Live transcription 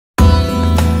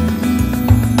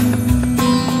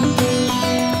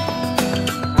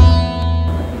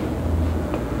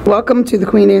Welcome to the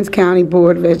Queen Anne's County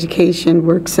Board of Education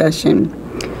work session.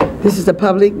 This is a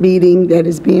public meeting that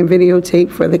is being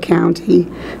videotaped for the county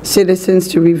citizens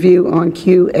to review on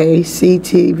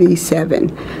QACPS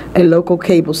 7, a local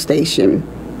cable station.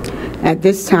 At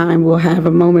this time, we'll have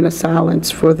a moment of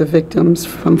silence for the victims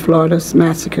from Florida's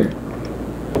massacre.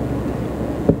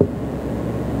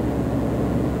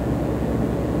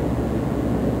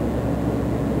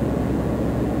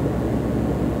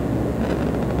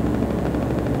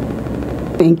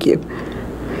 Thank you.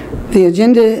 The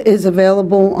agenda is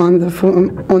available on the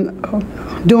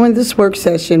during this work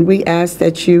session. We ask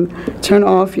that you turn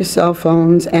off your cell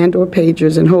phones and/or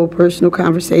pagers and hold personal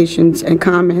conversations and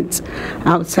comments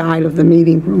outside of the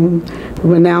meeting room. We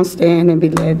will now stand and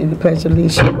be led in the Pledge of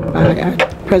Allegiance by our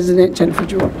President Jennifer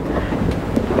Jordan.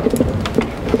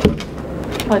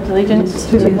 Pledge allegiance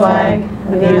to the flag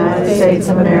of the United States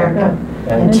of America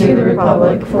and to the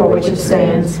republic for which it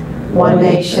stands, one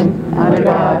nation, under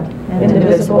God,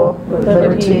 indivisible, with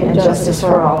liberty and justice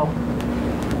for all.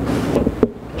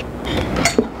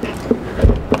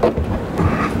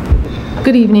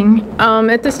 Good evening.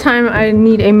 At this time, I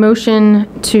need a motion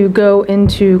to go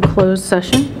into closed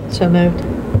session. So moved.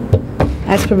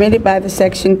 As permitted by the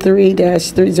Section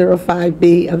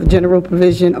 3-305B of the General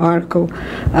Provision Article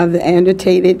of the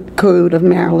Annotated Code of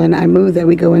Maryland, I move that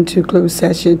we go into closed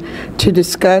session to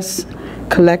discuss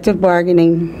collective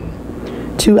bargaining,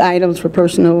 two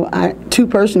personal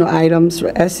items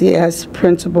for SES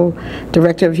Principal,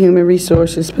 Director of Human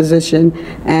Resources position,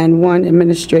 and one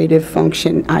administrative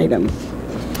function item.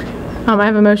 I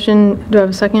have a motion. Do I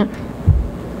have a second?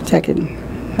 Second.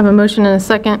 I have a motion and a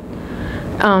second.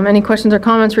 Any questions or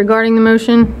comments regarding the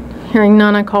motion? Hearing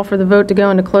none, I call for the vote to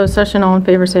go into closed session. All in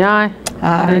favor say aye.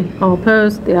 Aye. All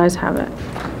opposed? The ayes have it.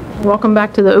 Welcome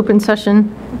back to the open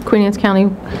session, Queen Anne's County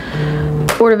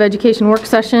Board of Education work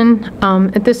session.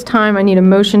 At this time, I need a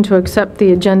motion to accept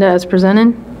the agenda as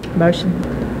presented. Motion.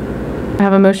 I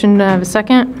have a motion. Do I have a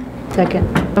second? Second.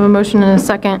 I have a motion and a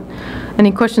second.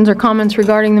 Any questions or comments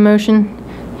regarding the motion?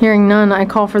 Hearing none, I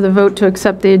call for the vote to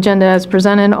accept the agenda as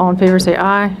presented. All in favor say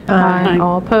aye. Aye.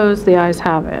 All opposed? The ayes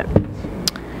have it.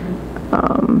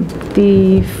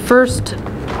 The first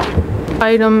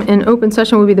item in open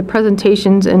session would be the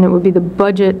presentations, and it would be the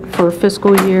budget for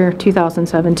fiscal year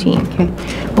 2017. Okay.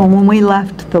 Well, when we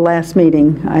left the last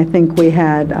meeting, I think we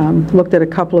had looked at a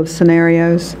couple of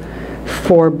scenarios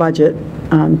for budget,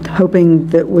 hoping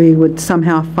that we would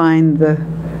somehow find the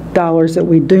dollars that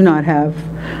we do not have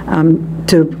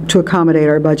to accommodate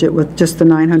our budget with just the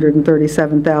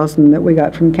 $937,000 that we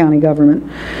got from county government.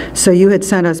 So you had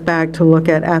sent us back to look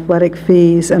at athletic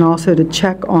fees and also to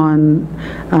check on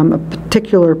a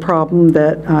particular problem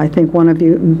that I think one of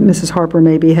you, Mrs. Harper,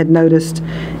 maybe had noticed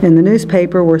in the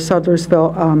newspaper, where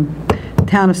Sudlersville,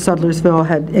 town of Sudlersville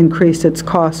had increased its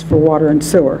cost for water and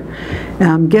sewer.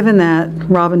 Given that,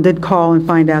 Robin did call and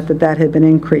find out that that had been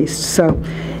increased. So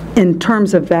in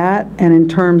terms of that, and in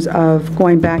terms of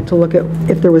going back to look at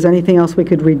if there was anything else we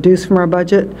could reduce from our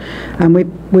budget,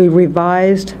 we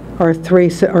revised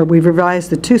we revised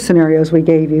the two scenarios we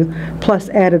gave you, plus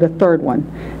added a third one.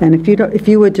 And if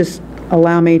you would just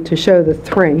allow me to show the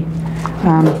three,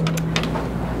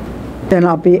 then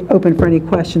I'll be open for any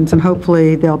questions, and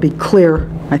hopefully they'll be clear.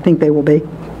 I think they will be.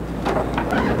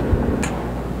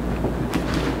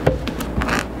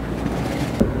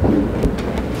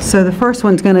 So the first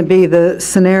one's going to be the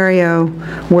scenario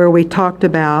where we talked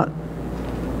about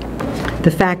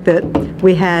the fact that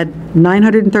we had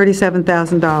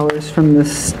 $937,000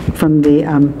 from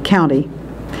the county,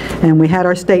 and we had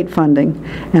our state funding,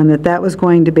 and that was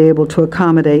going to be able to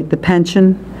accommodate the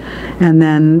pension and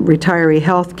then retiree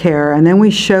health care. And then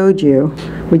we showed you,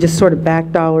 we just sort of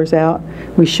backed dollars out,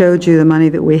 we showed you the money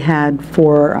that we had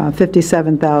for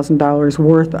 $57,000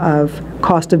 worth of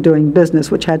cost of doing business,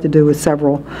 which had to do with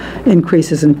several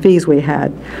increases in fees we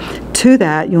had. To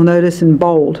that, you'll notice in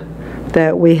bold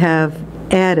that we have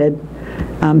added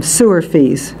sewer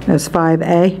fees as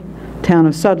 5A, town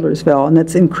of Sudlersville, and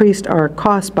that's increased our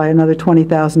cost by another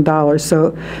 $20,000.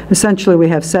 So essentially we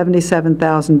have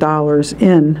 $77,000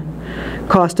 in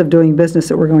cost of doing business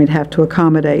that we're going to have to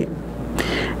accommodate.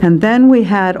 And then we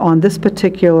had on this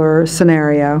particular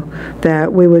scenario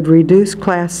that we would reduce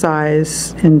class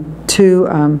size in two,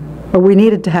 or we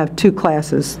needed to have two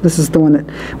classes. This is the one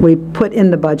that we put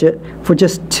in the budget for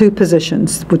just two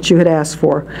positions, which you had asked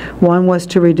for. One was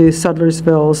to reduce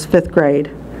Sudlersville's 5th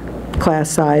grade class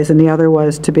size, and the other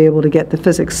was to be able to get the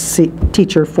physics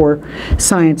teacher for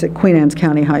science at Queen Anne's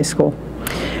County High School.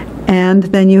 And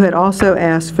then you had also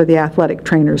asked for the athletic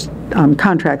trainers'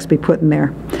 contracts be put in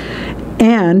there.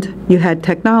 And you had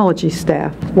technology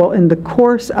staff. Well, in the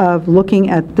course of looking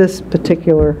at this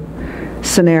particular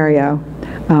scenario,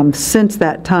 since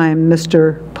that time,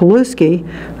 Mr. Paluski,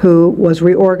 who was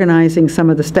reorganizing some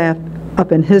of the staff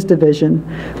up in his division,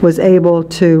 was able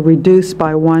to reduce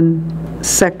by one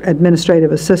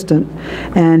administrative assistant,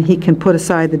 and he can put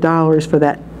aside the dollars for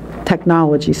that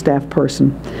technology staff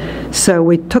person. So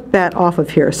we took that off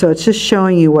of here. So it's just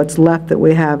showing you what's left that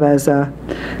we have as a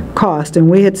cost. And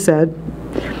we had said,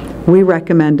 we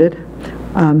recommended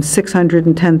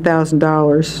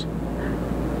 $610,000,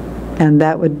 and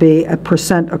that would be a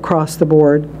 % across the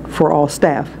board for all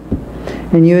staff.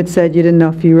 And you had said you didn't know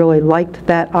if you really liked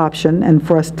that option, and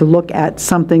for us to look at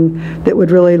something that would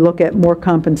really look at more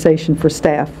compensation for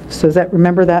staff. So does that,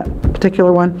 remember that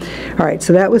particular one? All right,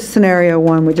 so that was scenario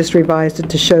one. We just revised it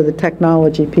to show the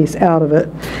technology piece out of it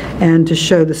and to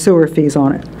show the sewer fees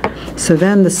on it. So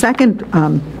then the second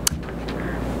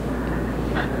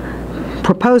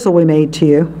proposal we made to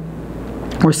you,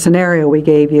 or scenario we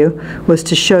gave you, was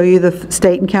to show you the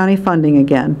state and county funding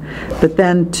again, but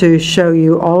then to show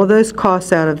you all of those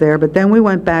costs out of there. But then we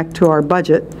went back to our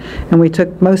budget, and we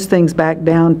took most things back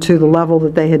down to the level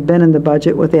that they had been in the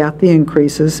budget without the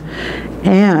increases.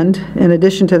 And in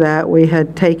addition to that, we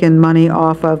had taken money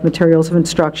off of materials of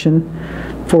instruction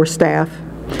for staff,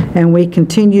 and we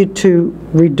continued to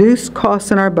reduce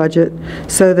costs in our budget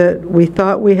so that we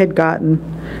thought we had gotten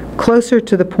closer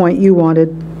to the point you wanted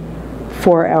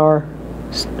for our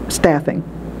staffing.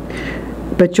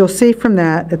 But you'll see from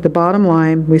that, at the bottom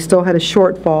line, we still had a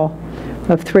shortfall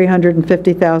of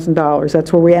 $350,000.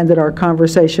 That's where we ended our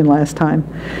conversation last time,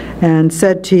 and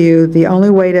said to you the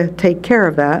only way to take care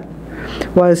of that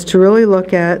was to really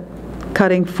look at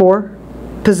cutting 4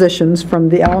 positions from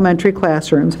the elementary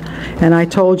classrooms. And I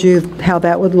told you how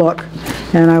that would look.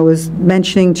 And I was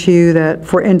mentioning to you that,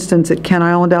 for instance, at Kent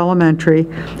Island Elementary,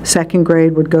 second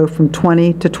grade would go from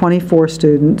 20 to 24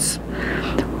 students,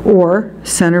 or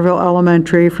Centerville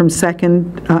Elementary from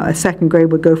second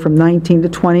grade would go from 19 to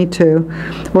 22,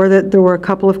 or that there were a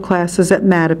couple of classes at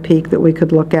Mattapique that we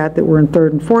could look at that were in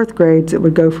 3rd and 4th grades that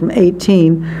would go from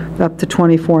 18 up to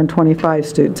 24 and 25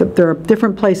 students. There are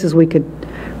different places we could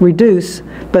reduce,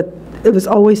 but it was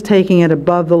always taking it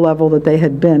above the level that they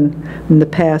had been in the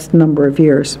past number of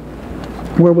years,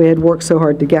 where we had worked so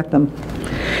hard to get them.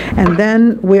 And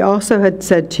then we also had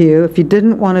said to you, if you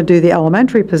didn't want to do the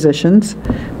elementary positions,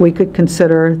 we could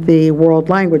consider the world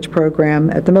language program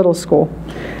at the middle school.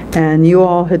 And you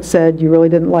all had said you really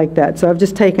didn't like that. So I've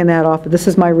just taken that off. This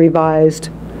is my revised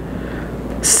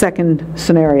second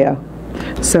scenario.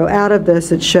 So out of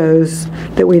this, it shows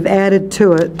that we've added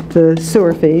to it the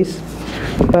sewer fees,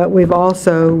 but we've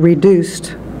also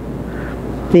reduced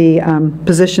the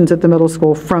positions at the middle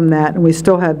school from that, and we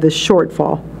still have this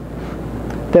shortfall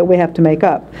that we have to make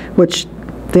up, which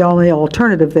the only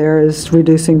alternative there is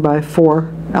reducing by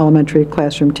 4 elementary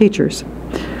classroom teachers.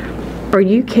 Are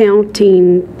you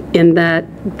counting in that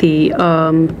the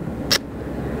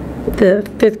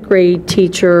 5th grade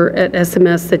teacher at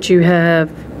SMS that you have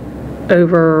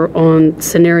over on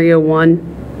scenario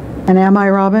 1? And am I,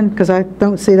 Robin? Because I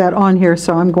don't see that on here,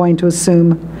 so I'm going to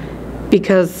assume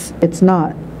because it's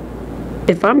not.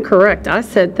 If I'm correct, I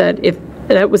said that if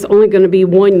that was only going to be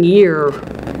 1 year,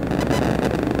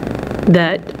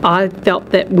 that I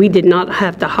felt that we did not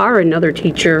have to hire another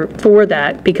teacher for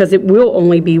that, because it will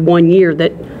only be 1 year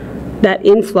that that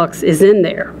influx is in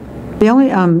there. The only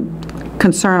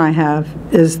concern I have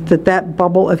is that that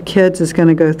bubble of kids is going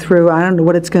to go through. I don't know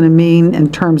what it's going to mean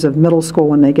in terms of middle school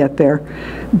when they get there,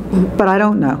 but I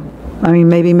don't know. I mean,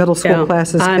 maybe middle school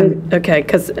classes can... Okay,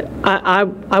 because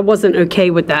I wasn't okay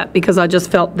with that, because I just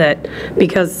felt that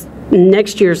because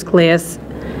next year's class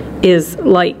is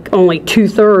like only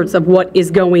 2/3 of what is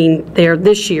going there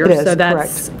this year. It is, so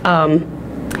that's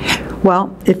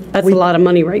well, that's a lot of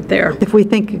money right there. If we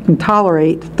think you can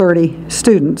tolerate 30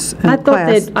 students in a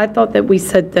class... I thought that we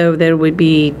said, though, that it would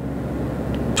be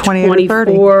 28 or 30.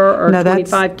 24 or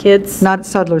 25 kids. Not at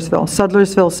Sudlersville.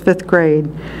 Sudlersville's 5th grade,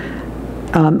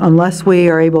 unless we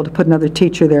are able to put another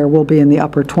teacher there, we'll be in the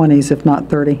upper 20s, if not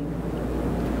 30.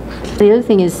 The other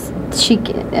thing is,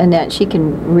 Annette, she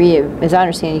can as I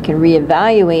understand, you can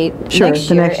reevaluate next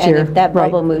year, and if that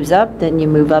bubble moves up, then you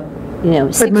move up,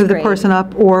 6th Could move grade. the person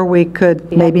up, or we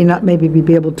could maybe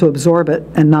be able to absorb it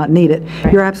and not need it.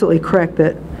 Right. You're absolutely correct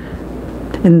that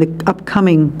in the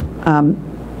upcoming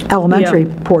elementary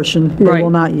portion, they will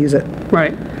not use it.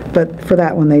 Right. But for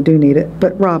that one, they do need it.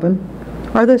 But Robin,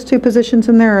 are those 2 positions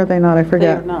in there, or are they not? I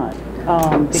forget. They're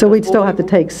not. So we'd still have to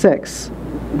take 6.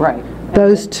 Right.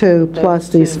 Those two plus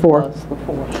these four. Plus the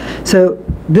 4. So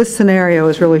this scenario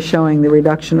is really showing the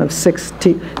reduction of 6,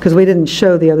 because we didn't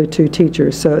show the other 2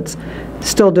 teachers, so it's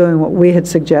still doing what we had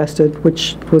suggested,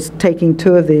 which was taking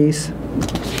 2 of these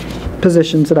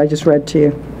positions that I just read to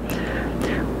you.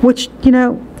 Which,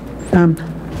 and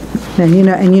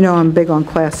you know I'm big on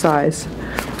class size.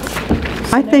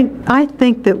 I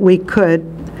think that we could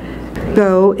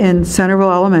go in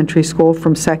Centerville Elementary School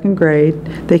from 2nd grade.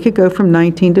 They could go from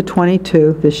 19 to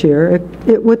 22 this year.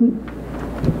 It would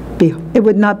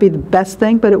not be the best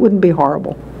thing, but it wouldn't be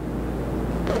horrible.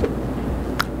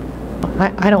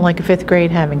 I don't like a 5th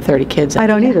grade having 30 kids. I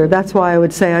don't either. That's why I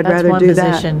would say I'd rather do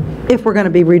that if we're going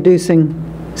to be reducing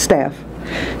staff.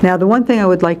 Now, the one thing I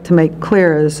would like to make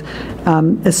clear is,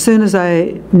 as soon as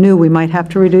I knew we might have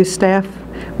to reduce staff,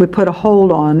 we put a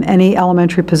hold on any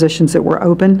elementary positions that were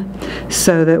open,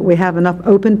 so that we have enough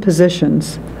open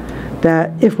positions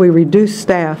that if we reduce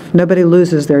staff, nobody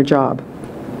loses their job.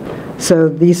 So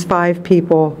these 5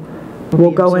 people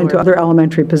will go into other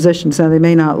elementary positions. Now, they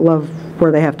may not love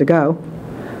where they have to go,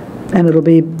 and it'll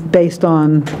be based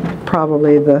on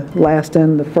probably the last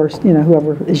and the first,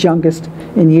 whoever is youngest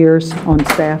in years on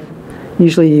staff.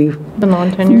 Usually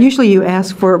you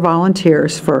ask for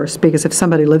volunteers first, because if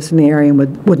somebody lives in the area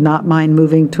and would not mind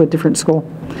moving to a different school,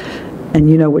 and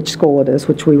you know which school it is,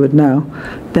 which we would know,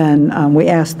 then we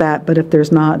ask that. But if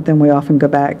there's not, then we often go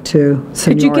back to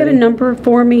seniority. Could you get a number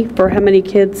for me for how many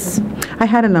kids? I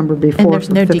had a number before. And there's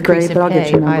no decrease in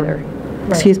pay either.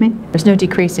 Excuse me? There's no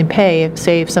decrease in pay.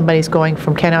 Say if somebody's going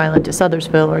from Kent Island to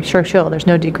Sothersville or Churchill, there's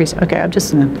no decrease. Okay, I'm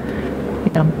just,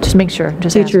 just make sure.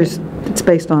 Just teachers, it's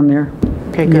based on their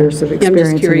years of experience. I'm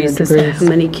just curious as to how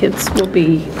many kids would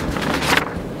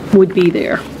be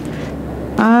there.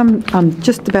 I'm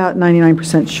just about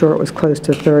 99% sure it was close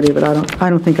to 30, but I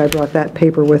don't think I brought that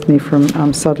paper with me from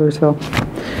Sothersville.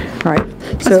 All right.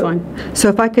 That's fine. So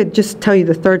if I could just tell you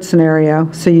the 3rd scenario,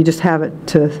 so you just have it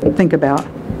to think about.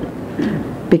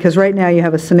 Because right now you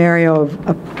have a scenario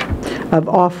of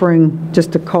offering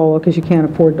just a COLA because you can't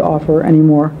afford to offer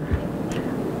anymore.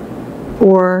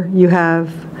 Or you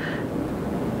have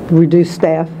reduced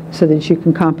staff so that you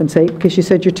can compensate, because you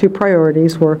said your 2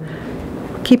 priorities were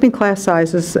keeping class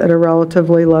sizes at a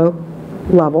relatively low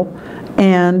level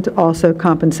and also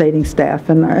compensating staff.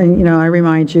 And I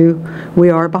remind you, we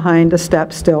are behind a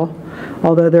step still,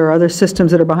 although there are other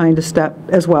systems that are behind a step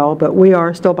as well, but we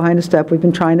are still behind a step. We've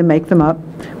been trying to make them up.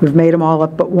 We've made them all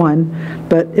up but one.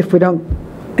 But if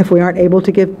we aren't able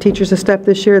to give teachers a step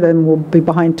this year, then we'll be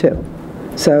behind 2.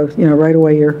 So, right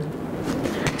away you're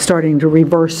starting to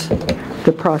reverse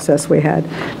the process we had.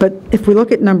 But if we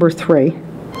look at number 3,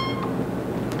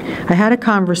 I had a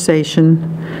conversation,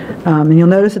 and you'll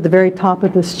notice at the very top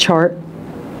of this chart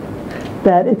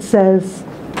that it says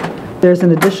there's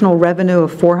an additional revenue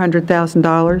of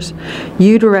 $400,000.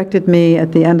 You directed me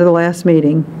at the end of the last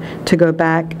meeting to go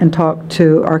back and talk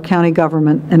to our county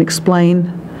government and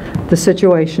explain the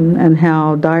situation and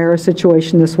how dire a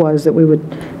situation this was, that we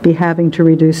would be having to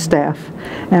reduce staff.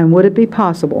 And would it be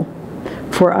possible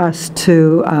for us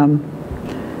to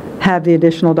have the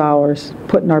additional dollars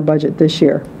put in our budget this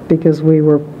year? Because we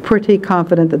were pretty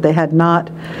confident that they had not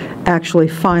actually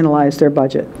finalized their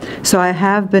budget. So I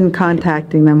have been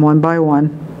contacting them one by one,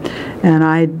 and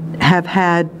I have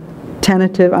had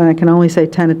tentative, and I can only say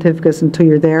tentative because until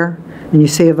you're there and you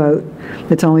see a vote,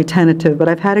 it's only tentative, but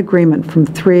I've had agreement from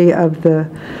 3 of the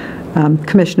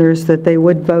commissioners that they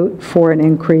would vote for an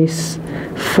increase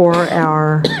for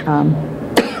our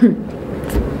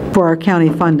county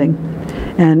funding,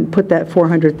 and put that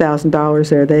 $400,000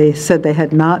 there. They said they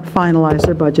had not finalized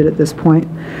their budget at this point,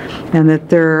 and that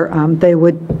they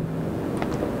would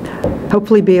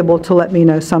hopefully be able to let me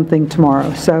know something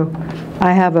tomorrow. So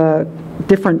I have a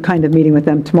different kind of meeting with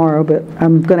them tomorrow, but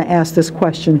I'm going to ask this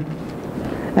question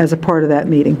as a part of that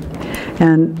meeting.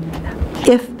 And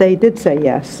if they did say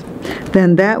yes,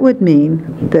 then that would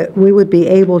mean that we would be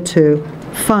able to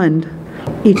fund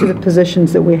each of the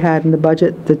positions that we had in the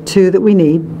budget, the 2 that we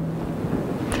need,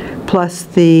 plus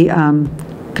the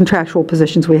contractual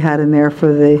positions we had in there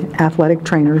for the athletic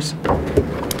trainers.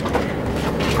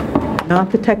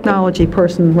 Not the technology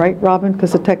person, right, Robin?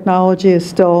 Because the technology is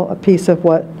still a piece of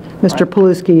what Mr.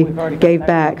 Paluski gave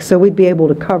back. So we'd be able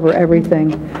to cover everything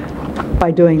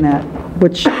by doing that,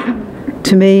 which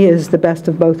to me is the best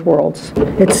of both worlds.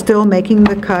 It's still making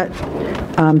the cut,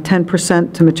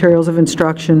 10% to materials of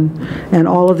instruction, and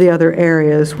all of the other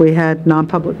areas. We had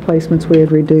non-public placements we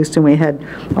had reduced, and we had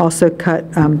also cut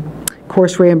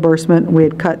course reimbursement. We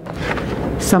had cut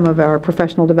some of our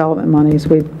professional development monies.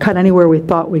 We've cut anywhere we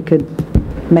thought we could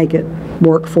make it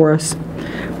work for us.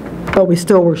 but we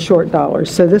still were short dollars.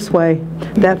 So this way,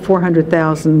 that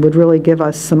 400,000 would really give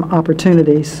us some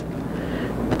opportunities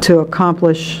to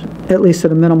accomplish, at least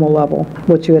at a minimal level,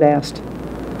 what you had asked.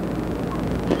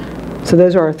 So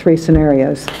those are our three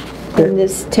scenarios. And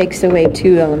this takes away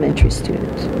 2 elementary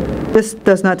students? This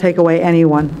does not take away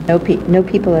anyone. No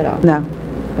people at all? No.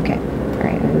 Okay, all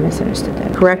right, I misunderstood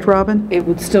that. Correct, Robin? It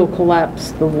would still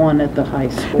collapse the one at the high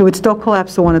It school. would still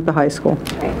collapse the one at the high school.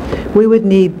 Right. We would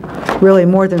need really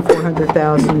more than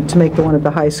 400,000 to make the one at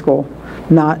the high school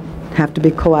not have to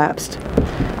be collapsed.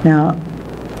 Now,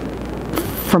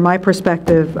 from my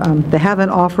perspective, they haven't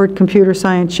offered computer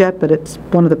science yet, but it's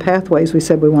one of the pathways we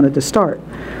said we wanted to start.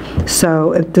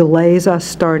 So it delays us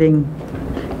starting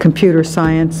computer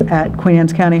science at Queen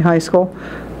Anne's County High School,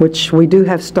 which we do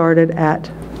have started at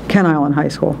Kent Island High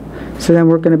School. So then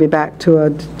we're going to be back to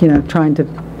trying to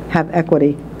have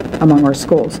equity among our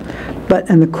schools. But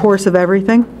in the course of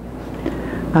everything,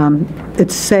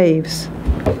 it saves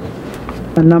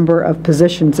a number of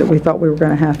positions that we thought we were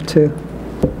going to have to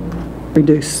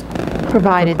reduce.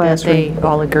 Provided that they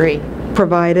all agree.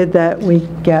 Provided that we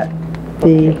get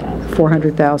the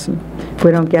 400,000. If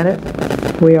we don't get it,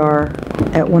 we are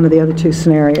at one of the other 2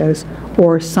 scenarios,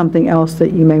 or something else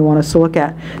that you may want us to look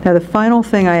at. Now, the final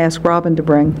thing I asked Robin to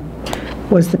bring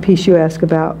was the piece you asked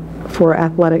about for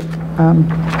athletic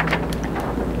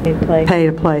pay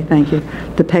to play, thank you,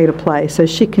 the pay to play. So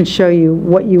she can show you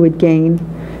what you would gain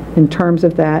in terms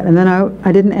of that. And then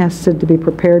I didn't ask Sid to be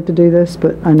prepared to do this,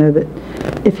 but I know that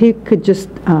if he could just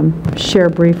share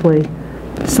briefly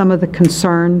some of the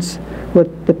concerns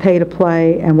with the pay to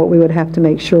play and what we would have to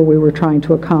make sure we were trying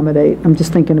to accommodate. I'm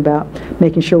just thinking about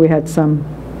making sure we had some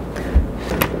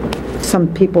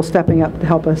people stepping up to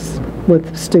help us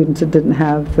with students that didn't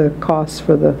have the costs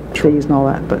for the fees and all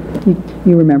that, but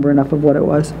you remember enough of what it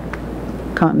was,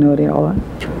 continuity and all that.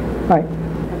 All right.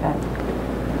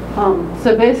 Okay.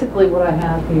 So basically what I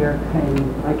have here,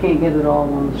 and I can't get it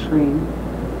all on the screen,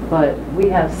 but we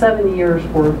have 7 years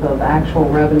worth of actual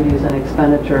revenues and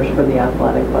expenditures for the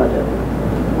athletic budget.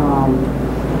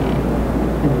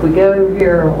 If we go over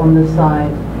here on this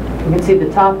side, you can see the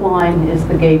top line is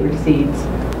the gate receipts.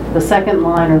 The second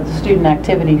line are the student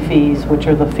activity fees, which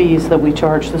are the fees that we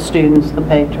charge the students to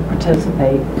pay to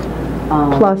participate.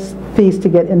 Plus fees to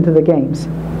get into the games.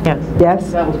 Yes.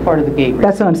 Yes? That was part of the gate receipts.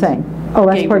 That's what I'm saying. Oh,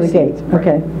 that's Gate part of the gate. receipts, right.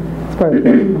 Okay. It's part of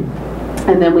the gate.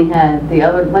 And then we had the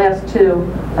other last 2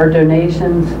 are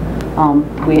donations.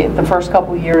 The first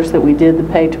couple of years that we did the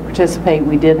pay to participate,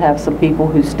 we did have some people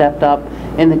who stepped up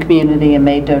in the community and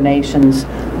made donations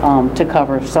to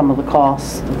cover some of the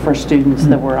costs for students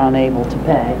that were unable to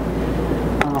pay.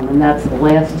 And that's the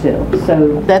last 2.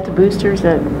 So Is that the boosters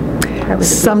that?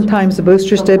 Sometimes the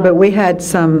boosters did, but we had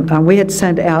some, we had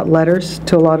sent out letters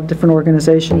to a lot of different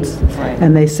organizations, Right.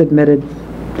 and they submitted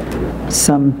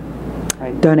some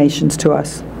right, donations to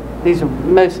us. these are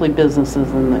mostly businesses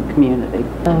in the community.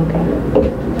 Okay.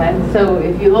 And so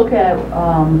if you look at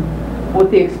what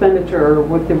the expenditure, or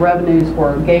what the revenues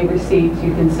were, gate receipts,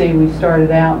 you can see we started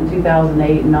out in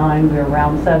 2008 and 9, we were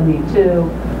around 72.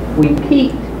 We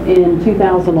peaked in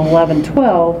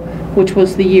 2011-12, which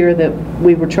was the year that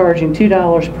we were charging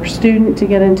 $2 per student to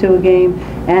get into a game,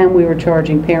 and we were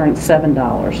charging parents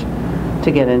 $7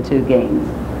 to get into games.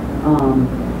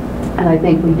 And I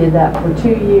think we did that for 2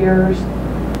 years.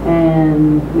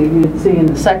 And you can see in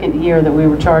the second year that we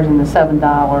were charging the $7,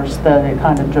 that it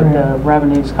kind of, the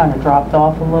revenues kind of dropped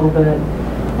off a little bit.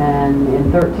 And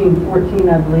in 13-14,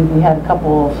 I believe we had a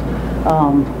couple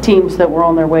of teams that were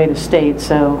on their way to state,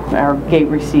 so our gate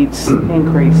receipts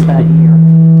increased that year.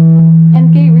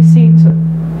 And gate receipts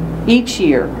each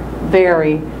year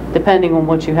vary depending on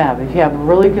what you have. If you have a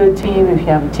really good team, if you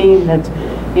have a team that's,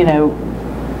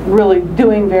 really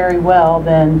doing very well,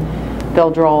 then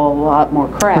they'll draw a lot more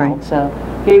crowd. Right. So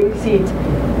gate receipts,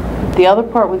 the other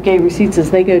part with gate receipts is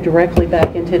they go directly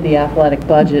back into the athletic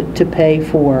budget to pay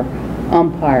for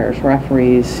umpires,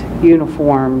 referees,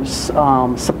 uniforms,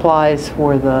 supplies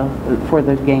for the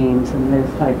games and those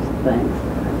types of things.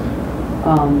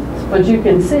 But you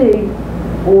can see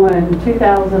on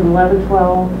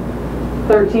 2011-12,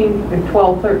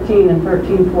 12-13, and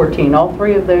 13-14, all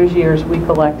 3 of those years we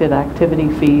collected activity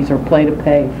fees or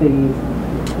play-to-pay fees.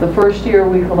 The first year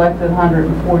we collected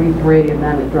 143, and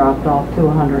then it dropped off to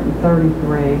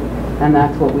 133, and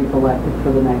that's what we collected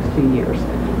for the next 2 years.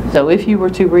 So if you were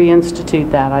to reinstitute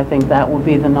that, I think that would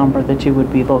be the number that you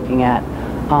would be looking at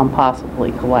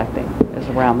possibly collecting, is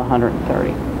around the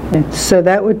 130. Okay. So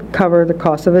that would cover the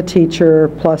cost of a teacher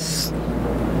plus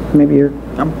maybe your,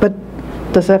 but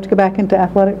does it have to go back into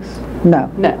athletics?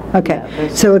 No. No. Okay. No,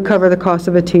 So it would cover the cost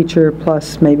of a teacher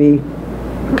plus maybe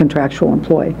contractual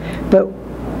employee. But,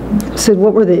 Sid,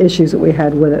 what were the issues that we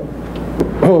had with it?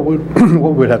 Well,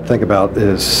 what we'd have to think about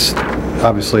is,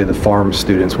 obviously, the farm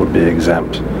students would be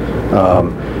exempt.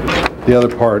 The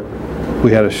other part,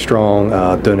 we had a strong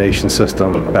donation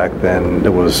system back then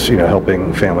that was,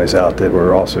 helping families out that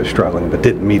were also struggling but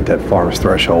didn't meet that farm's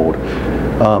threshold.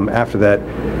 After that,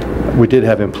 we did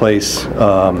have in place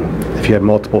if you had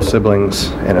multiple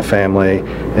siblings in a family,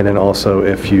 and then also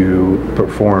if you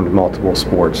performed multiple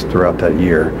sports throughout that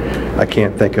year. I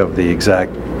can't think of the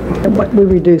exact We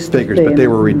reduced figures, the fee. but they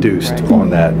were reduced on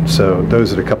that. So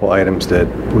those are the couple items that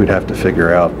we'd have to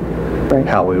figure out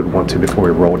how we would want to before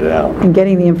we rolled it out. And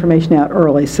getting the information out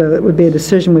early, so it would be a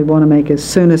decision we want to make as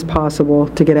soon as possible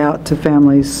to get out to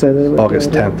families so that it would be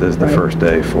August able to- 10th is the first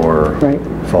day for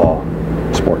fall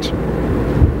sports.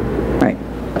 Right.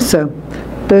 So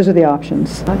those are the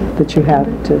options that you have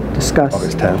to discuss.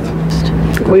 August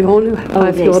 10th. We all know how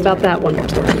I feel about that one.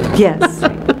 Yes.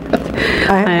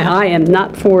 I am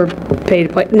not for pay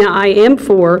to play. Now, I am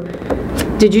for,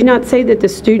 did you not say that the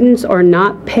students are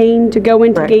not paying to go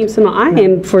into games? No, I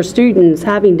am for students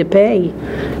having to pay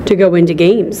to go into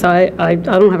games. I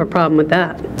don't have a problem with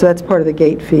that. So that's part of the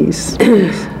gate fees.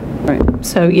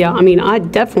 So, yeah, I mean, I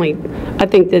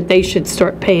think that they should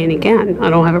start paying again. I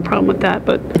don't have a problem with that,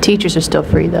 but The teachers are still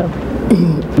free, though.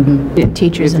 The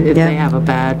teachers, If they have a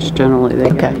badge, generally they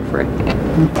get it free.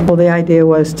 Well, the idea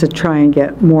was to try and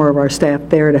get more of our staff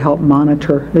there to help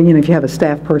monitor. If you have a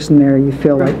staff person there, you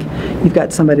feel like you've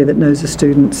got somebody that knows the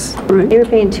students. They were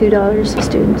paying $2 to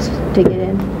students to get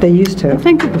in? They used to. I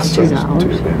think it was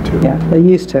 $2. Yeah, they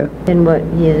used to. And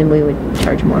then we would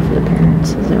charge more for the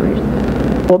parents. Is that what you're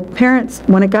saying? Well, parents,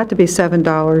 when it got to be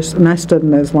 $7, and I stood in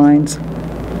those lines,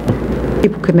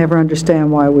 people could never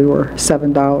understand why we were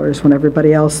 $7 when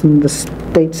everybody else in the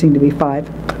state seemed to be $5.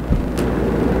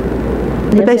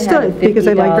 But they stood because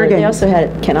they liked their games. They also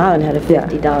had, Ken Island had a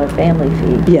 $50 family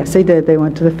fee. Yes, they did. They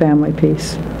went to the family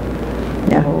piece.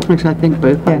 Yeah. Which I think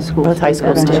both high schools. Both high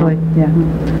schools do. Eventually, yeah.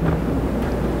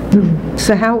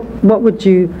 So how would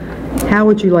you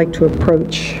like to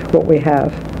approach what we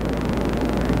have?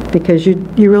 Because you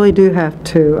really do have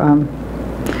to,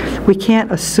 we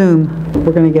can't assume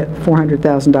we're going to get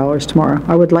 $400,000 tomorrow.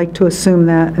 I would like to assume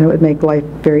that, and it would make life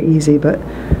very easy, but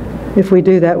if we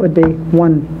do, that would be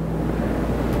one,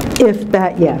 if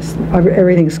that, yes,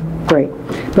 everything's great.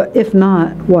 But if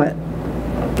not, what?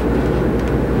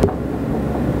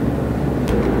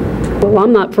 well,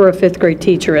 I'm not for a fifth grade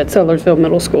teacher at Sellersville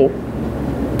Middle School.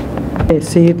 Okay,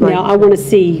 so you'd like... Now, I want to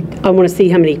see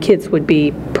how many kids would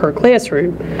be per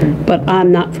classroom, but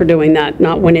I'm not for doing that,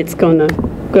 not when it's going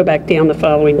to go back down the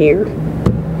following year.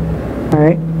 All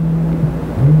right.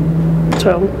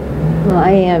 So, Well,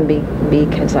 I am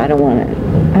because I don't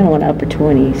want upper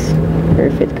 20s for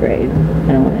 5th grade.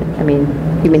 I don't want it. I mean,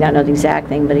 you may not know the exact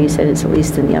thing, but he said it's at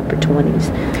least in the upper 20s.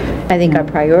 I think my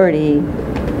priority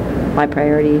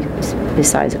is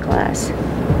size of class.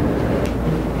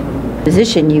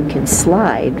 Position you can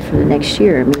slide for the next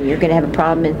year. I mean, you're going to have a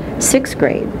problem in 6th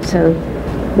grade. So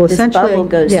Well, this essentially, bubble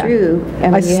goes yeah. through. I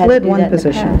you had to slid do one that in the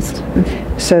position. past.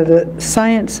 So the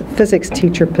science physics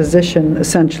teacher position,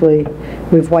 essentially,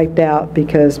 we've wiped out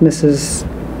because Mrs.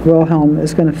 Wilhelm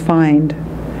is going to find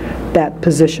that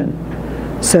position.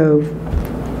 So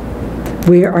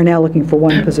we are now looking for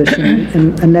one position,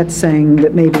 and that's saying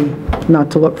that maybe not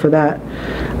to look for that.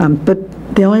 But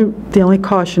the only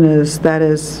caution is that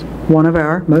is one of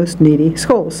our most needy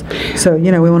schools. So,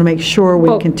 we want to make sure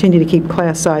we continue to keep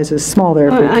class sizes small there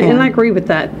if we can. and I agree with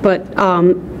that, but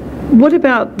what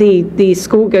about the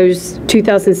school goes,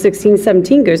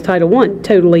 2016-17 goes Title I,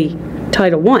 totally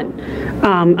Title I?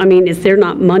 I mean, is there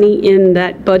not money in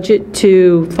that budget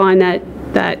to find that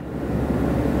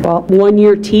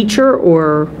one-year teacher,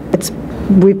 or?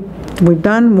 We've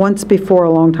done once before a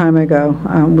long time ago.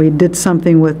 We did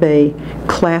something with a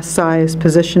class size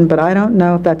position, but I don't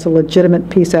know if that's a legitimate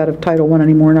piece out of Title I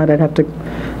anymore or not. I'd have to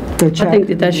go check. I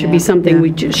think that should be something we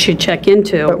just should check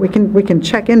into. But we can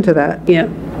check into that. Yeah.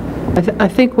 I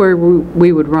think where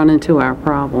we would run into our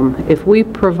problem, if we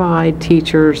provide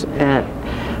teachers at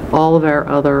all of our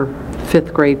other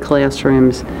 5th grade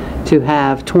classrooms to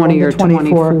have 20 or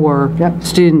 24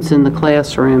 students in the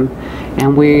classroom,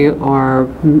 and we are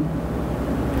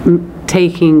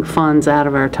taking funds out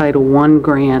of our Title I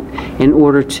grant in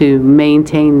order to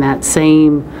maintain that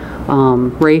same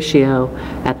ratio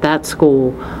at that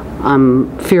school,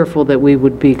 I'm fearful that we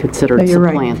would be considered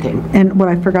supplanting. Right. And what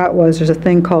I forgot was there's a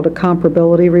thing called a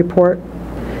comparability report,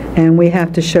 and we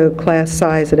have to show class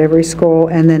size at every school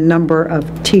and then number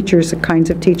of teachers, the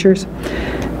kinds of teachers.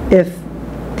 If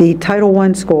the Title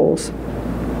I schools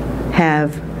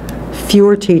have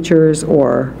fewer teachers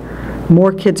or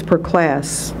more kids per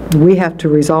class, we have to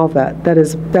resolve that. That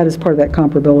is part of that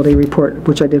comparability report,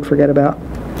 which I did forget about.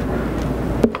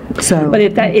 So, But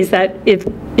if that, is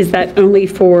that only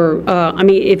for, I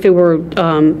mean, if it were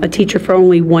a teacher for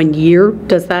only 1 year,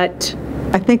 does that?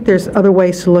 I think there's other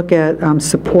ways to look at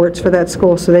supports for that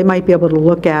school, so they might be able to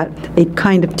look at a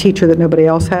kind of teacher that nobody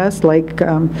else has, like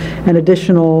an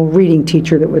additional reading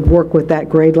teacher that would work with that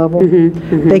grade level.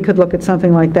 They could look at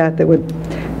something like that that would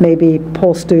maybe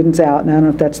pull students out, and I don't know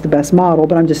if that's the best model,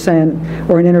 but I'm just saying,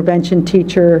 or an intervention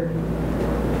teacher,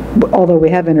 although we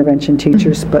have intervention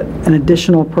teachers, but an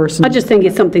additional person. I just think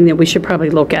it's something that we should probably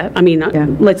look at. I mean,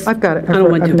 let's, I've got it. I don't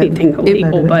want to do anything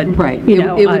illegal, but, Right. you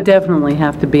know. It would definitely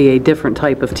have to be a different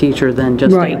type of teacher than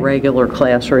just a Right. regular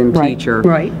classroom Right. teacher.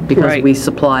 Right. Because Right. we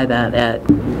supply that at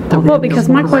the Well, because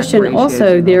my question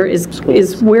also there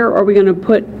is where are we going to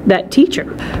put that teacher?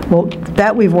 Well,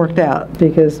 that we've worked out,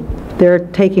 because they're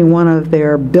taking one of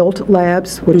their built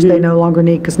labs, which they no longer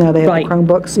need because now they have Right. the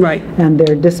Chromebooks. Right. And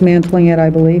they're dismantling it, I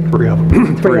believe. 3 of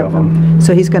them. Three of them.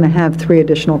 So he's going to have 3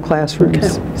 additional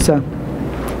classrooms. So,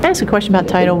 Can I ask a question about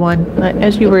Title I?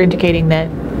 As you were indicating that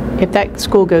if that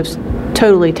school goes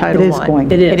totally Title I. It is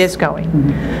going. It is. It is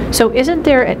going. So isn't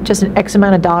there just an X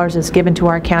amount of dollars that's given to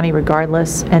our county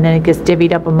regardless, and then it gets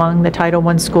divvied up among the Title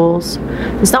I schools?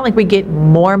 It's not like we get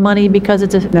more money because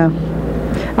it's a... no.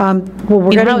 Well,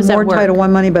 we're You know, how getting does that more work? Title I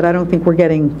money, but I don't think we're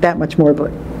getting that much more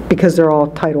because they're all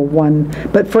Title I.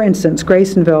 But for instance,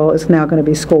 Graysonville is now going to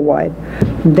be school-wide.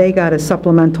 They got a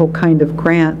supplemental kind of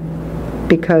grant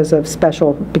because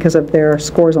of their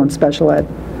scores on special ed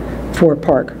for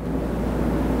Park.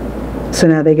 So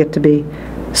now they get to be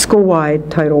school-wide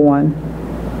Title I,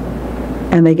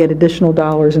 and they get additional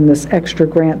dollars in this extra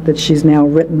grant that she's now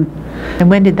written. And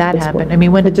when did that happen? I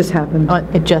mean, when It just happened.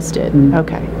 It just did?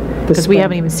 Okay. This Because we spring.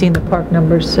 haven't even seen the park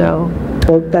numbers, so...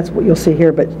 Well, that's what you'll see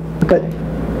here, but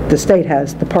the state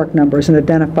has the park numbers and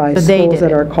identifies So they schools did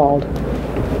that it. are called.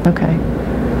 Okay.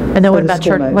 And then So what the about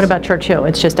school knows. What about Churchill?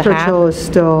 It's just a half? Churchill is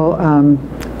still,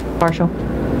 Partial?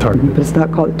 but it's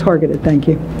not called targeted, thank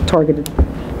you, targeted,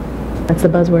 That's the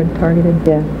buzzword, targeted?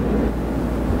 yeah.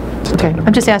 Okay.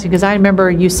 I'm just asking, because I remember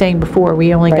you saying before,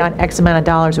 we only Right. got X amount of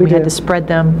dollars, and We we had do. to spread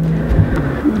them.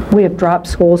 We have dropped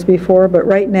schools before, but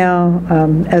right now,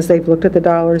 as they've looked at the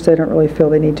dollars, they don't really feel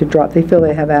they need to drop. They feel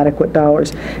they have adequate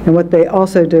dollars. And what they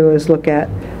also do is look at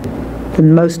the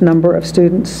most number of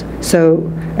students.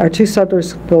 So our 2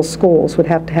 Sudlersville schools would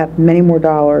have to have many more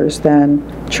dollars than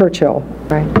Churchill,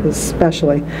 Right.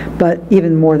 especially, but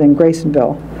even more than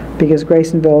Graysonville, because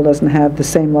Graysonville doesn't have the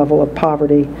same level of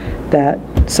poverty that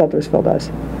Sudlersville does,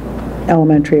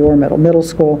 elementary or middle. Middle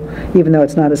school, even though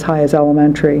it's not as high as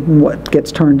elementary, and what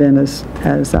gets turned in as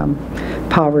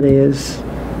poverty is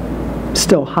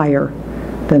still higher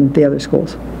than the other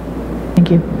schools.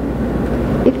 Thank you.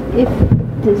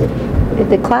 If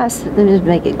the class, let me just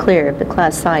make it clear, if the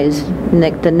class size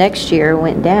the next year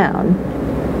went down,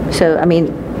 so, I mean,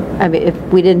 if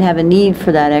we didn't have a need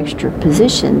for that extra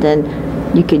position, then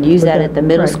you could use that at the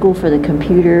middle Right. school for the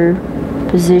computer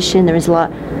position. There was a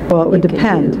lot. Well, it would you could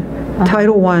depend. do.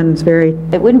 Title I's very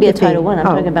It wouldn't be a iffy. Title I. I'm Oh,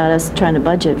 talking about us trying to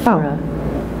budget for Oh,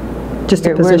 just a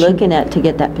we're position. looking at to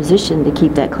get that position to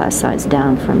keep that class size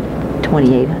down from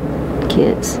 28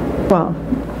 kids. Well,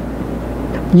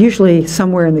 usually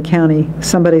somewhere in the county,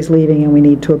 somebody's leaving and we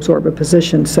need to absorb a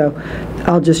position. So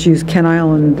I'll just use Ken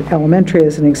Island Elementary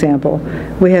as an example.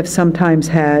 We have sometimes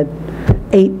had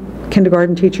 8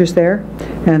 kindergarten teachers there,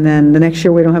 and then the next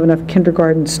year we don't have enough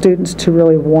kindergarten students to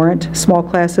really warrant small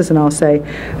classes, and I'll say,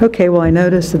 okay, well, I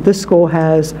noticed that this school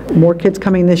has more kids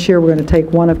coming this year, we're going to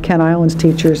take one of Ken Island's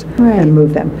teachers Right. and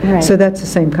move them. Right. So that's the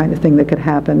same kind of thing that could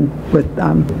happen with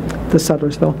the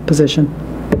Sudlersville position.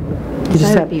 You just That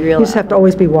would have, be you real just have to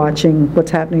always be watching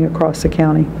what's happening across the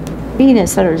county. Being at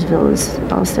Sudlersville is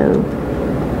also,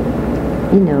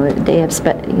 you know, they have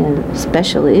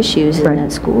special issues in Right.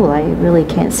 that school. I really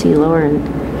can't see Laura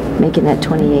making that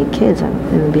 28 kids.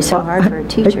 It would be so hard for a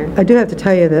teacher. I do have to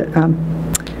tell you that,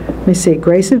 let me see,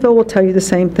 Graysonville will tell you the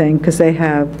same thing, because they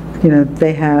have,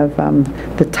 they have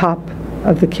the top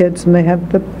of the kids, and they have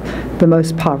the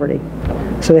most poverty.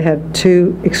 So they have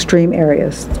 2 extreme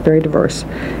areas. It's very diverse.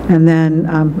 And then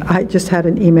I just had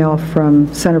an email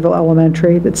from Centerville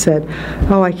Elementary that said,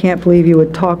 oh, I can't believe you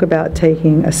would talk about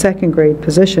taking a 2nd grade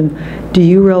position. Do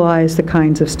you realize the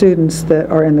kinds of students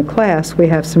that are in the class? We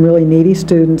have some really needy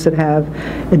students that have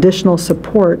additional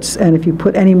supports, and if you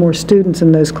put any more students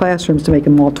in those classrooms to make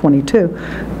them all 22,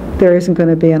 there isn't going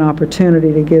to be an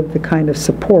opportunity to give the kind of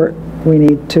support we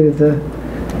need to the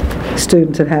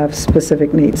students that have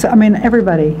specific needs. I mean,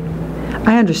 everybody,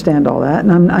 I understand all that,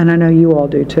 and I know you all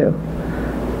do too.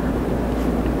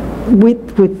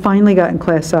 We've finally gotten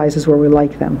class sizes where we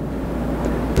like them,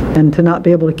 and to not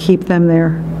be able to keep them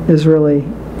there is really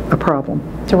a problem.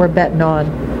 So we're betting on,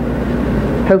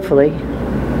 hopefully,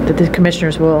 that the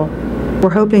commissioners will. We're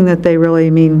hoping that they really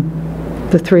mean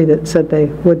the three that said they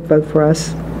would vote for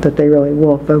us, that they really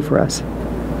will vote for us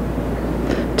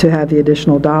to have the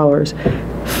additional dollars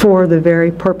for the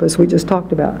very purpose we just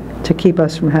talked about, to keep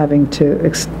us from having to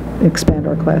expand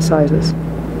our class sizes.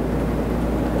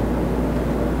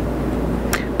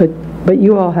 But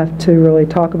you all have to really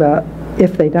talk about,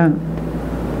 if they don't,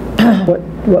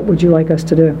 what would you like us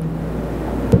to do?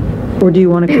 Or do you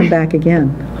want to come back again?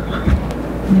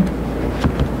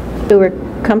 So we're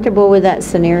comfortable with that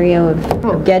scenario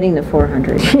of getting the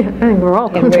 400? Yeah, I think we're all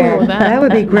comfortable with that. That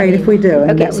would be great if we do.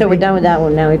 and Okay, that so would we're be- done with that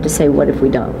one. Now we have to say, what if we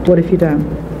don't? What if you don't?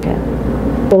 Okay.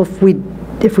 Well, if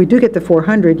we do get the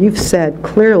 400, you've said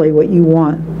clearly what you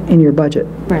want in your budget.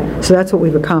 Right. So that's what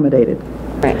we've accommodated.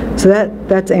 Right. So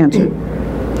that's answered.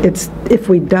 It's, if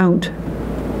we don't,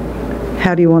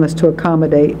 how do you want us to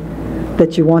accommodate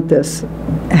that you want this?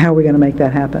 How are we going to make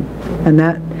that happen? And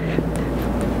that,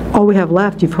 all we have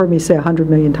left, you've heard me say 100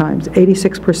 million times,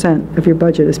 86% of your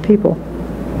budget is people.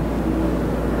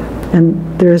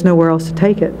 And there is nowhere else to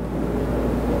take it.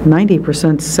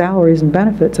 90% salaries and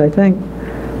benefits, I think.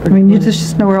 I mean, there's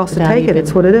just nowhere else to Without take it. even-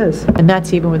 It's what it is. And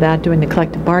that's even without doing the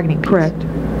collective bargaining piece. Correct.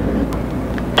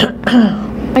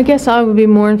 I guess I would be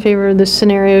more in favor of this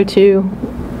scenario too.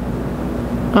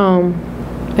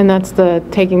 And that's the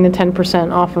taking the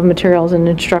 10% off of materials and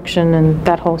instruction and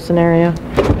that whole scenario.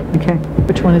 Okay.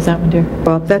 Which one is that one, dear?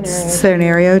 Well, that's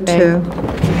scenario two.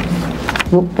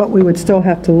 What we would still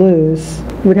have to lose,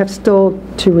 we'd have still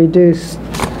to reduce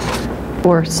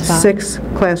Or five?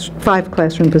 5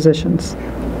 classroom positions.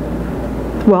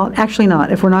 Well, actually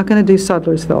not. If we're not going to do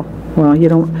Sudlersville, well, you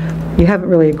haven't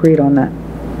really agreed on that.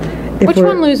 If Which we're-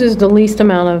 one loses the least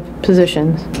amount of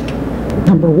positions?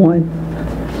 Number one.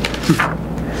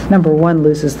 Number one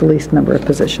loses the least number of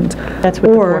positions. That's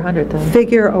with the 400 Or then.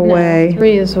 figure a way,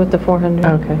 3 is with the 400.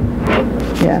 Okay.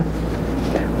 yeah.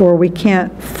 Or we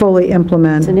can't fully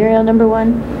implement, Scenario number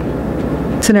one?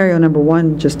 scenario number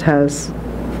one just has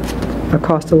a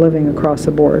cost of living across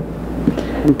the board.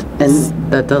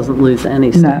 And that doesn't lose any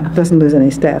No, staff. doesn't lose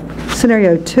any staff.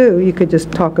 Scenario two, you could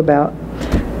just talk about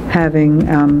having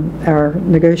our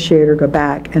negotiator go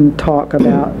back and talk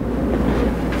about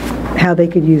how they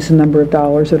could use the number of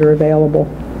dollars that are available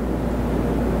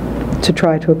to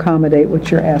try to accommodate what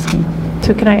you're asking,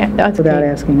 So can I, without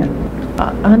asking it.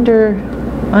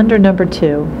 under number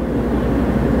 2,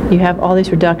 you have all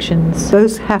these reductions.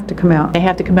 Those have to come out, They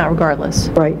have to come out regardless.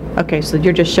 right. Okay, so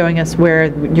you're just showing us where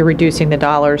you're reducing the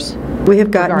dollars. We have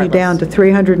gotten you down to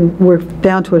 300, we're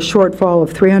down to a shortfall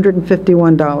of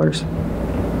 $351.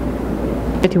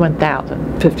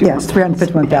 51,000. Yes,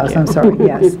 351,000, I'm sorry,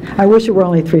 yes. I wish it were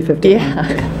only 350.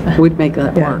 Yeah, We'd make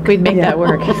that Yeah. work. we'd make that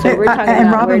work. So we're talking And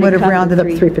about Robin where to would have come rounded with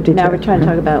up 352. Now we're trying to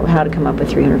talk about how to come up with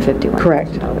 351.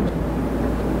 Correct. How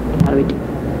do we do?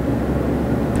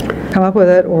 Come up with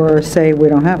it or say we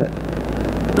don't have it,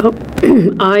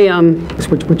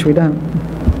 which we don't.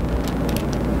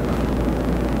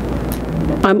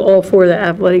 I'm all for the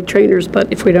athletic trainers,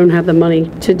 but if we don't have the money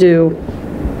to do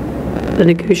the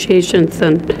negotiations,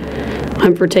 then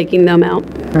I'm for taking them out.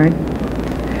 All right.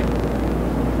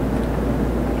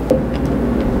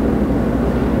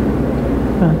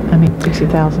 Well, I mean,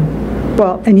 60,000.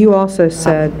 Well, and you also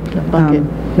said, bucket.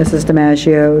 Mrs.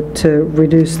 DiMaggio, to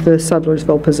reduce the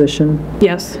Sudlersville position.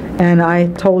 Yes. And I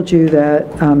told you that,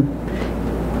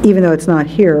 even though it's not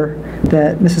here,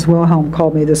 that Mrs. Wilhelm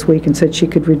called me this week and said she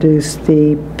could reduce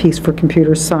the piece for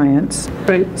computer science.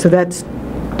 Right. So that's,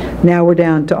 now we're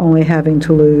down to only having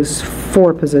to lose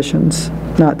 4 positions,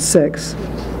 not 6.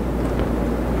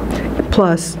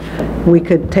 Plus, we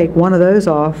could take one of those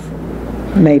off,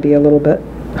 maybe a little bit,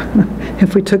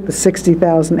 if we took the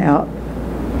 60,000 out.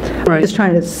 Right. Just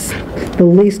trying to, the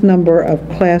least number of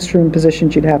classroom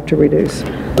positions you'd have to reduce.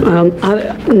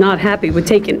 I'm not happy with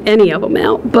taking any of them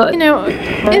out, but You know,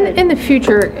 in the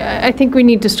future, I think we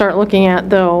need to start looking at,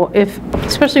 though, if,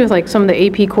 especially with like some of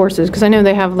the AP courses, because I know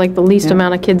they have like the least Yeah.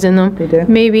 amount of kids in them. They do.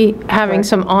 Maybe having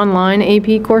some online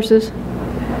AP courses.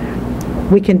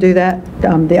 We can do that.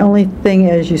 The only thing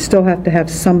is you still have to have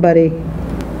somebody,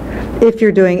 if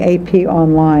you're doing AP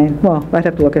online, well, I'd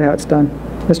have to look at how it's done.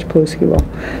 Mr. Paluski will,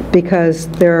 because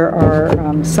there are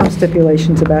some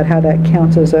stipulations about how that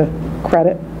counts as a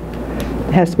credit.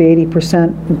 It has to be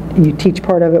 80%. You teach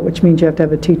part of it, which means you have to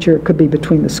have a teacher. It could be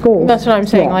between the schools. That's what I'm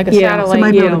saying, Yeah. like a Yeah. satellite. So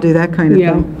might be able to do that kind of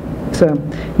Yeah. thing. So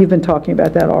you've been talking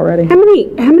about that already. How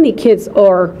many kids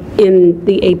are in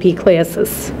the AP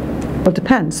classes? Well, it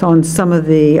depends on some of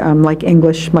the, like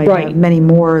English might Right. have many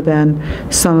more than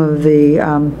some of the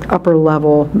upper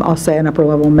level, I'll say an upper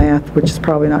level math, which is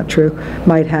probably not true,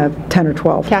 might have 10 or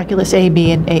 12. Calculus A,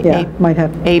 B, and A, Yeah, might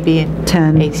have A, B, and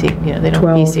 10, AC, you know, they don't,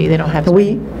 12. BC, they don't have.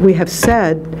 And we have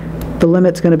said the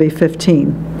limit's going to be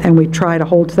 15, and we try to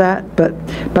hold to that, but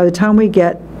by the time we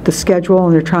get the schedule,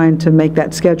 and they're trying to make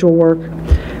that schedule work,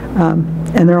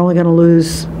 and they're only going to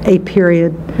lose a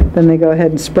period, then they go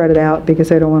ahead and spread it out because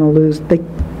they don't want to lose, they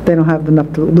don't have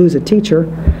enough to lose a teacher,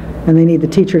 and they need the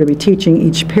teacher to be teaching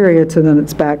each period, so then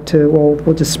it's back to, well,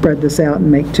 we'll just spread this out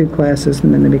and make 2 classes,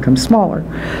 and then they become smaller.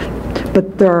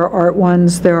 But there are art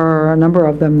ones, there are a number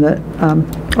of them that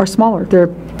are smaller. They're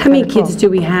How many kids do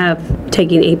we have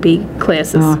taking AP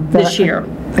classes this year?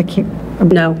 I can't.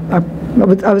 No.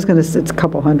 I was going to say it's a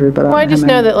couple hundred, but Well, I just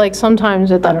know that like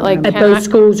sometimes at that, like. At both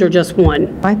schools or just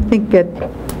one? I think at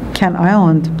Kent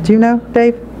Island, do you know,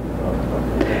 Dave?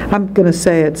 I'm going to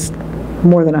say it's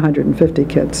more than 150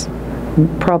 kids,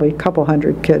 probably a couple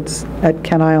hundred kids at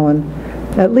Kent Island,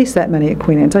 at least that many at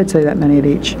Queen Anne's. I'd say that many at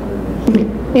each.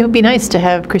 It would be nice to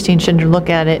have Christine Schindler look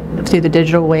at it through the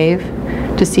digital wave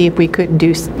to see if we couldn't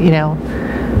do, you know,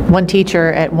 one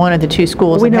teacher at one of the 2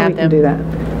 schools We and know have we can them do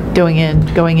that. going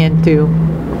in through.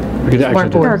 We could actually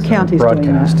do Our county's doing that,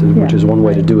 broadcast, which yeah. is one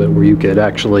way to do it, where you could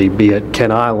actually be at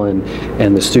Kent Island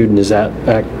and the student is at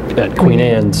Queen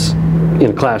Anne's in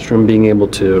a classroom, being able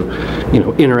to, you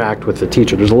know, interact with the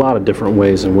teacher. There's a lot of different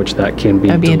ways in which that can be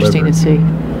That'd be interesting to see.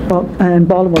 Well, and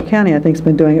Baltimore County, I think, has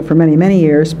been doing it for many, many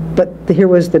years, but here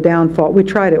was the downfall. We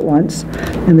tried it once,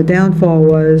 and the downfall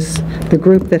was the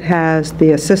group that has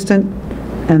the assistant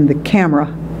and the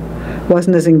camera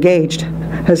wasn't as engaged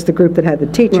as the group that had the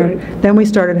teacher. Right. Then we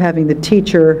started having the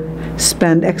teacher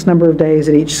spend X number of days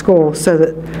at each school so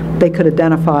that they could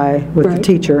identify with the Right.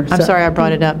 teacher. I'm So- sorry I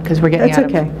brought it up because we're getting That's out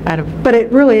of. okay. Out of. But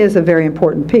it really is a very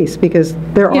important piece because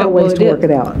there Yeah, are well, ways to work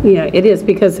it out. Yeah, it is,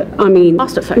 because, I mean,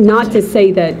 Cost effective. not to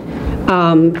say that,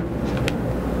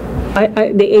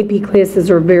 the AP classes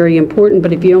are very important,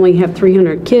 but if you only have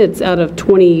 300 kids out of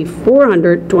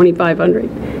 2,400, 2,500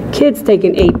 kids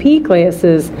taking AP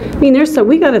classes, I mean,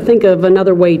 we got to think of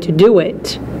another way to do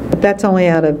it. But that's only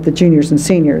out of the juniors and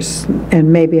seniors,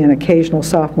 and maybe an occasional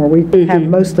sophomore. We have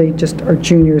mostly just our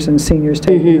juniors and seniors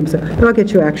taking them. So, but I'll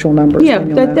get you actual numbers. Yeah, then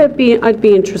you'll know. I'd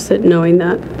be interested in knowing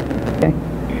that. Okay.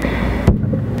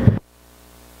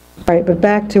 All right, but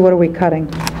back to what are we cutting?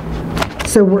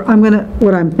 So what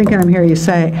I'm thinking I'm hear you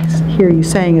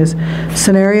saying is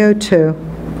scenario 2,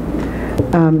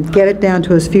 get it down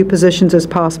to as few positions as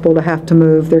possible to have to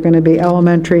move. They're going to be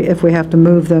elementary if we have to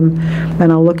move them,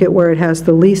 and I'll look at where it has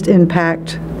the least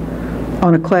impact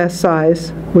on a class size,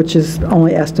 which is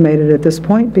only estimated at this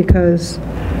point because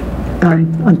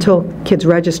until kids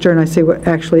register and I see what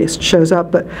actually shows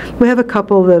up. But we have a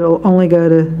couple that'll only go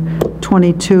to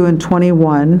 22 and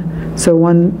 21. So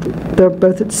they're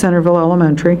both at Centerville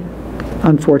Elementary,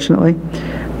 unfortunately.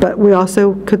 But we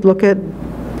also could look at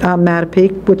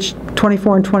Mattapique, which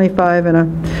 24 and 25 in a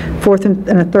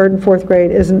 3rd and 4th grade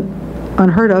isn't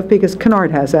unheard of because Kennard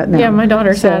has that now. Yeah, my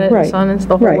daughter's had it, right, son, it's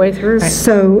the whole right. way through.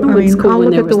 So, I went to mean, school I'll when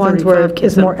look there at the was ones where 35 it's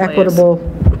kids in more a class. equitable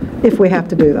if we have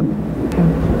to do them.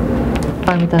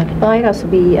 Fine with that. Well, I'd also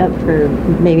be up for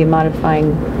maybe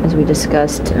modifying, as we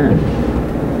discussed,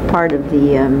 part of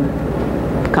the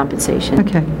compensation.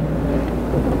 Okay.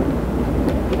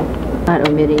 Not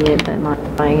omitting it, but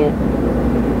modifying it.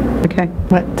 Okay.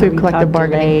 What, through We collective talked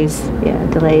bargaining?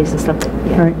 delays and stuff,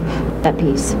 yeah, All right. that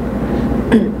piece.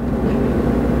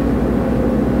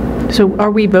 So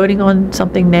are we voting on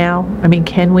something now? I mean,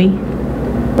 can we?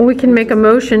 Well, we can make a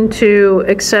motion to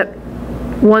accept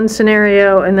one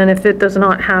scenario, and then if it does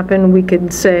not happen, we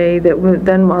could say that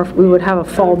then we would have a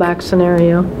fallback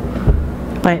scenario.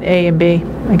 Right, A and B,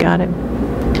 I got it.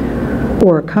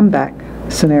 Or a comeback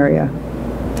scenario.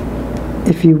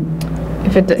 If you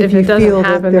If it you feel doesn't that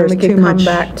happen, then there's we too could come much-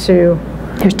 back to,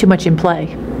 There's too much in play.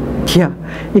 Yeah,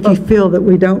 if you feel that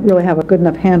we don't really have a good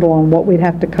enough handle on what we'd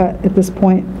have to cut at this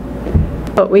point,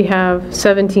 but we have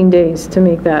 17 days to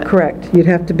make that. correct. You'd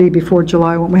have to be before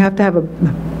July 1. We have to have a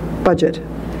budget,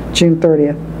 June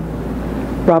 30th.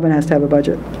 Robin has to have a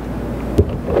budget.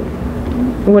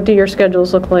 What do your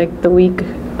schedules look like the week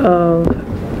of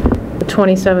the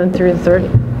 27th through the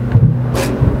 30th?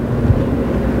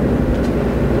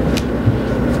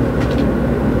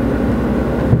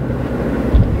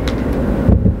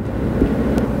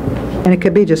 And it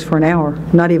could be just for an hour,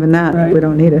 not even that. Right. We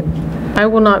don't need it. I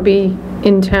will not be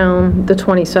in town the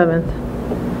 27th.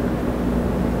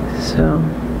 So,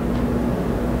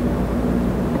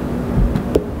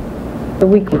 The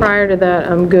week prior to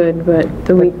that, I'm good, but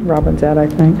the week, Robin's out, I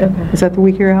think. Okay. Is that the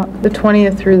week you're out? the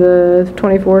 20th through the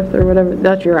 24th or whatever,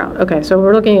 that you're out. Okay, so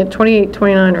we're looking at 28,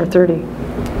 29, or 30. Well,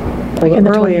 And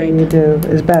the the earlier 28th. you do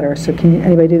is better, so can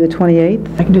anybody do the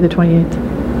 28th? I can do the 28th.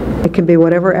 It can be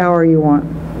whatever hour you want.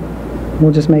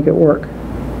 We'll just make it work.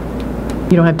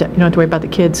 You don't have to worry about the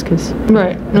kids, because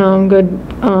Right, no, I'm good.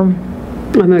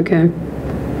 I'm okay.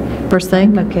 first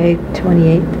thing, Okay,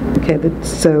 28. Okay,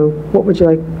 so what would you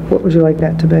like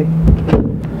that to be?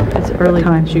 as early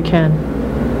time? as you can.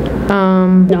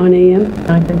 9 a.m.?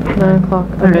 9 o'clock,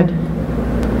 Okay. okay.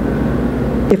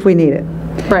 If we need it.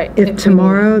 Right. If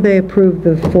tomorrow they approve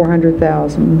the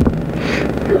 400,000,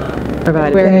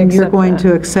 Provided. We're gonna then you're accept going that.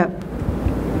 to accept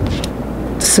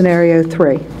scenario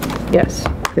 3 Yes.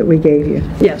 that we gave you.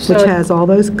 Yes. Which has all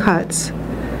those cuts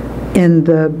in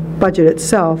the budget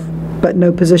itself, but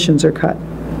no positions are cut.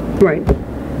 Right.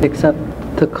 Except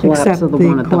the collapse Except of the the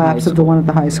one at the high collapse of the school. one at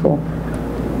the high school.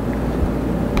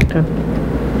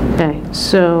 Okay,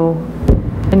 so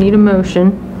I need a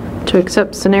motion to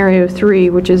accept scenario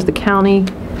 3, which is the county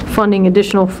funding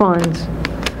additional funds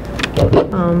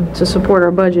to support our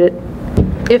budget.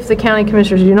 If the county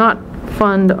commissioners do not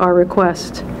fund our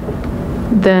request,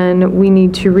 then we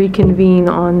need to reconvene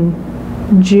on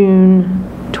June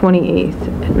 28th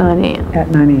at 9 a.m. At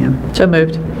 9 a.m. So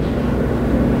moved.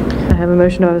 I have a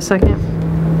motion, do I have a second?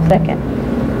 Second. I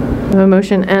have a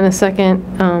motion and a second.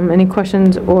 Any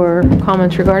questions or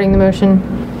comments regarding the motion?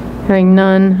 Hearing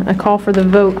none, I call for the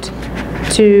vote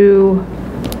to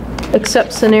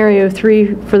accept scenario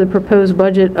 3 for the proposed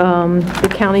budget, the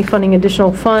county funding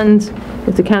additional funds.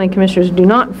 If the county commissioners do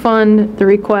not fund the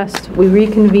request, we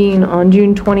reconvene on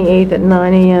June 28th at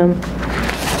 9 a.m.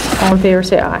 All in favor,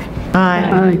 say aye.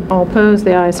 Aye. All opposed,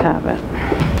 the ayes have it.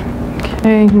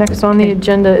 Okay, next on the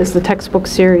agenda is the textbook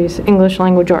series, English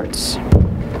Language Arts.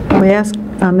 We asked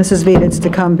Mrs. Veditz to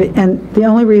come, and the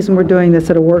only reason we're doing this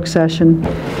at a work session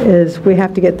is we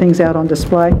have to get things out on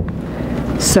display.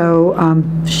 So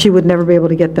she would never be able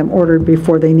to get them ordered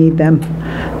before they need them.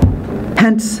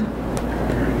 Hence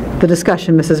the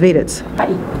discussion, Mrs. Veditz.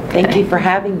 Hi, thank you for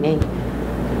having me.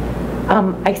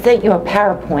 I sent you a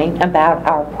PowerPoint about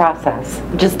our process,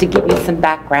 just to give you some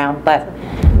background, but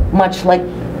much like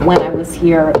when I was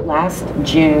here last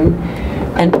June,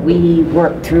 and we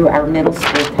worked through our middle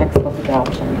school textbook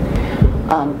adoption.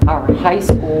 Our high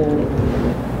school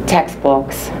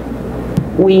textbooks,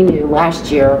 we knew last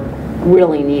year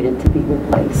really needed to be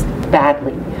replaced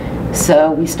badly.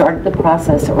 So we started the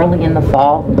process early in the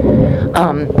fall.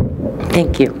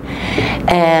 Thank you.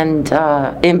 And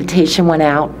invitation went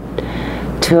out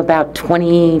to about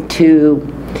 22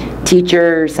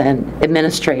 teachers and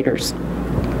administrators.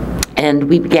 And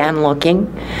we began looking.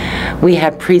 We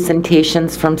had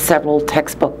presentations from several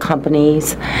textbook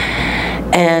companies.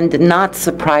 And not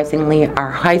surprisingly,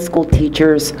 our high school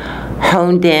teachers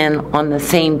honed in on the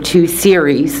same 2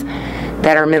 series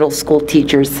that our middle school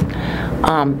teachers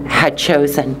had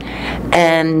chosen.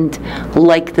 And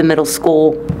like the middle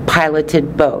school,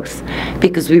 piloted both,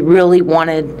 because we really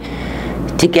wanted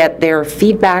to get their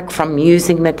feedback from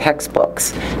using the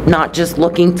textbooks, not just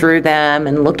looking through them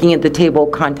and looking at the table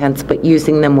of contents, but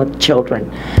using them with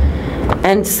children.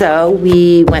 And so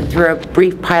we went through a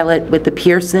brief pilot with the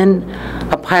Pearson,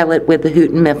 a pilot with the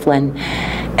Houghton Mifflin,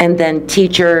 and then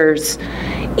teachers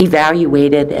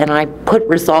evaluated, and I put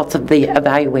results of the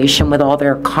evaluation with all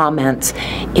their comments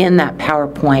in that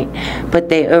PowerPoint, but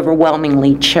they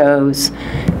overwhelmingly chose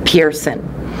Pearson.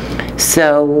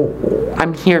 So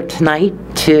I'm here tonight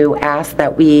to ask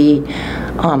that we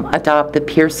adopt the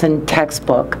Pearson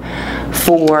textbook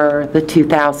for the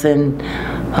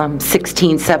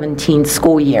 2016-17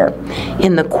 school year.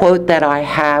 In the quote that I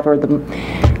have, or the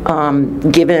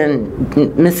given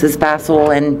Mrs. Bassel,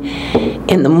 and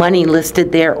in the money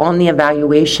listed there on the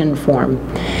evaluation form,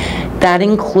 that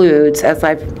includes, as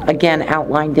I've again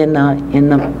outlined in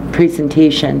the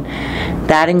presentation,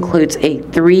 that includes a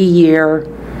 3-year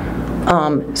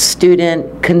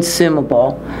student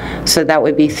consumable. So that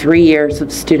would be 3 years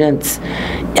of students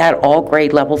at all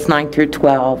grade levels, 9 through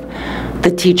 12.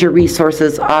 The teacher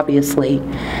resources, obviously,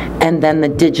 and then the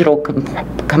digital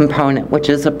component, which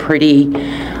is a pretty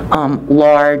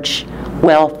large,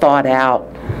 well thought out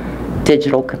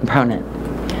digital component.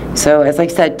 So as I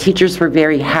said, teachers were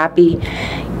very happy.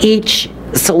 Each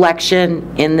selection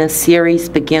in this series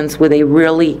begins with a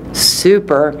really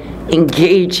super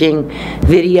engaging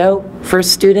video for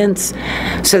students.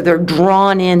 So they're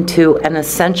drawn into an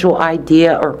essential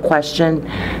idea or question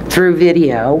through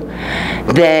video.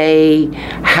 They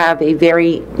have a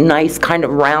very nice kind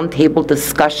of roundtable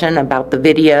discussion about the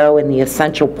video and the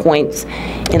essential points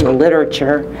in the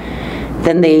literature.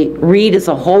 Then they read as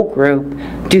a whole group,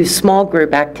 do small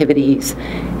group activities,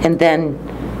 and then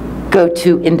go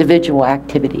to individual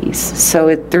activities.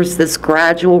 So there's this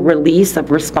gradual release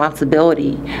of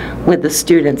responsibility with the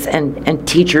students, and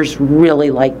teachers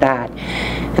really like that.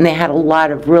 And they had a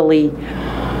lot of really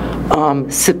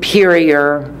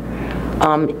superior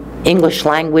English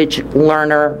language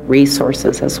learner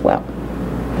resources as well.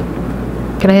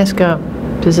 Can I ask,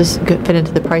 does this fit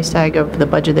into the price tag of the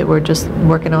budget that we're just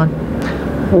working on?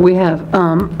 We have,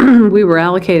 we were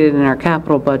allocated in our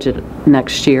capital budget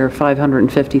next year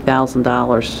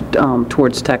 $550,000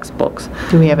 towards textbooks.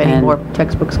 Do we have any more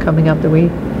textbooks coming up that we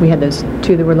had those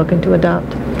 2 that we're looking to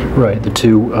adopt? Right, the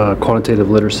 2 quantitative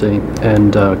literacy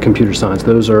and computer science,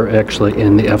 those are actually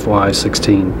in the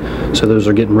FY16. So those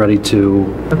are getting ready to,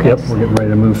 Okay. Yep, we're getting ready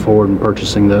to move forward in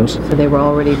purchasing those. So they were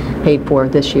already paid for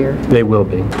this year? They will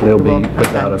be. They'll be Okay.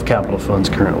 put out of capital funds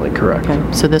currently, correct. Okay,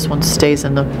 so this one stays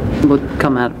in the... Would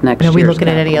come out of next Are year's we looking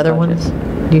at any capital other budget.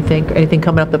 ones? Do you think, anything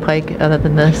coming up the pike other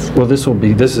than this? Well, this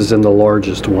is in the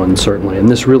largest one, certainly, and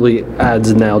this really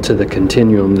adds now to the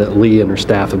continuum that Lee and her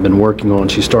staff have been working on.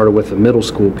 She started with the middle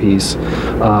school piece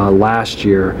last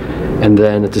year, and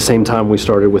then at the same time we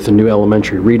started with a new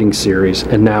elementary reading series,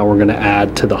 and now we're going to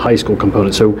add to the high school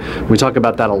component. So when we talk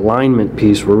about that alignment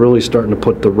piece, we're really starting to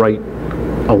put the right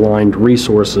aligned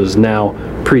resources now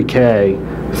pre-K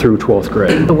through 12th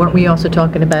grade. But weren't we also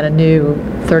talking about a new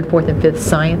 3rd, 4th, and 5th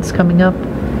science coming up?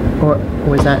 Or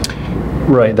was that?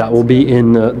 Right, that will be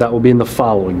in the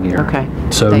following year. Okay.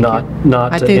 So Thank not you.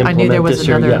 not to I knew there implement was this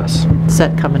year, another yes.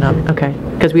 set coming up. Okay.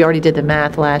 Because we already did the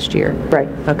math last year. Right.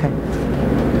 Okay.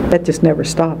 That just never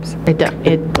stops. It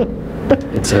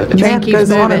It's a Math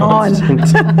goes on and on.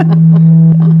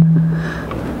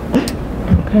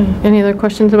 Okay, any other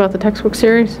questions about the textbook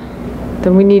series?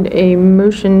 Then we need a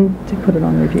motion To put it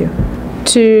on review.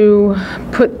 to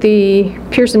put the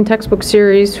Pearson textbook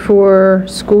series for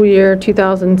school year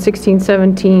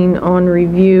 2016-17 on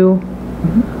review.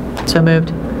 So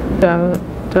moved. Do I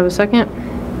have a second?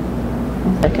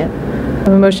 Second. I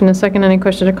have a motion and a second. Any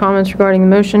questions or comments regarding the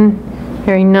motion?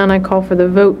 Hearing none, I call for the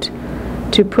vote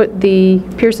to put the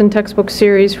Pearson textbook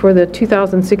series for the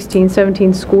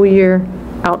 2016-17 school year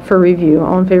out for review.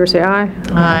 All in favor say aye.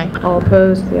 Aye. All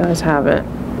opposed? The ayes have it.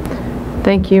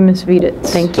 Thank you, Ms.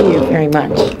 Viditz. Thank you very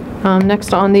much.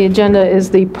 Next on the agenda is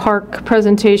the park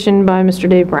presentation by Mr.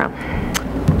 Dave Brown.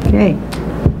 Okay.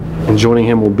 And joining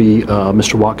him will be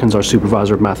Mr. Watkins, our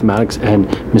supervisor of mathematics, and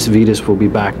Ms. Vitas will be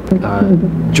back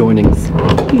joining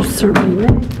You certainly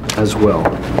may. as well.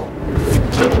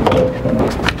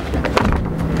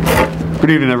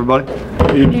 Good evening, everybody.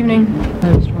 Good evening.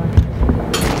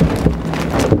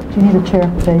 Do you need a chair,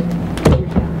 Dave?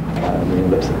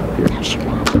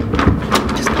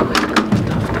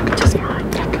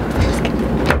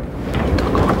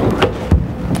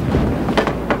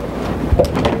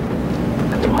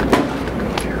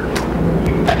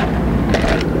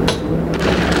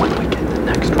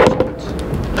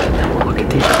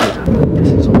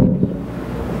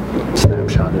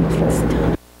 Snapshot in the fall.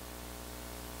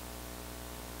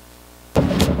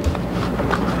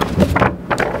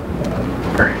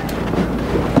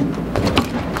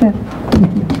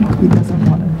 He doesn't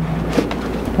want it.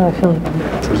 Oh, I feel like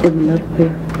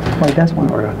Well, he does want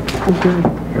it.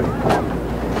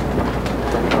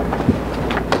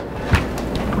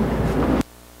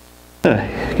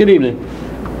 Good evening.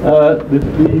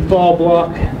 The fall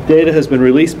block data has been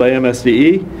released by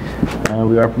MSDE.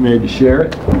 We are permitted to share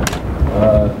it.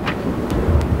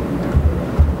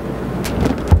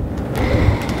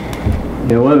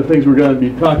 One of the things we're going to be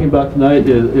talking about tonight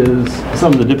is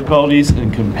some of the difficulties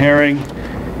in comparing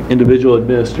individual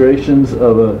administrations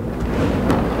of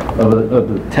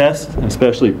the test,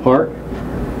 especially PARC.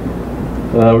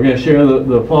 We're going to share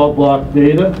the fall block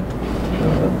data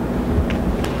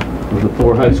of the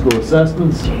 4 high school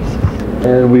assessments,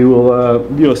 and we will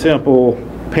do a sample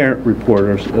parent report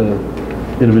or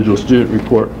individual student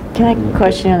report. Can I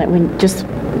question on that, when, just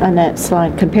on that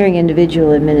slide, comparing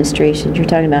individual administrations, you're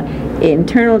talking about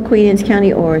internal Queen Anne's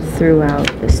County or throughout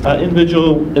the state?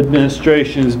 Individual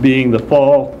administrations being the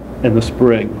fall and the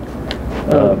spring.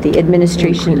 The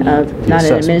administration of, not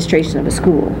an administration of a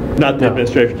school? Not the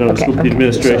administration of the school, the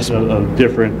administration of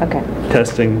different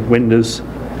testing windows.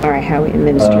 All right, how we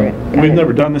administer it. Got We've it.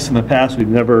 never done this in the past. We've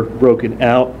never broken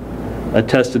out a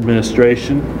test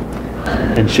administration.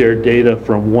 and share data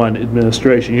from one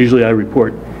administration. Usually I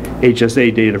report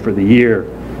HSA data for the year,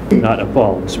 not a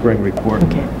fall and spring report.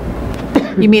 Okay.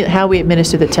 You mean how we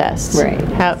administer the tests? Right.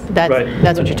 How,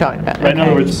 that's what you're talking about. Right, in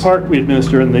other words, park we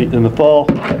administer in the fall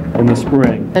and the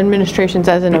spring. Administration's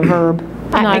as in a verb.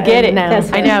 I get it now.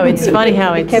 I know, it's funny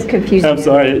how it's... Kept confusing. I'm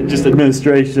sorry, just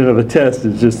administration of a test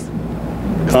is just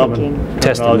common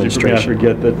Test terminology for me. I administration.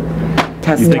 forget that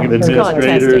you think of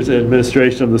administrators,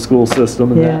 administration of the school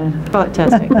system and that. Call it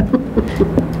testing.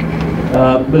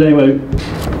 But anyway,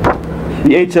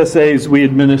 the HSAs we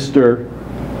administer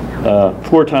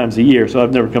 4 times a year, so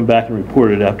I've never come back and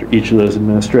reported after each of those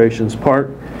administrations.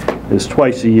 Park is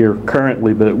twice a year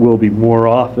currently, but it will be more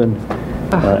often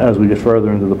as we get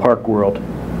further into the park world.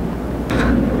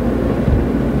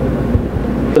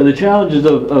 So the challenges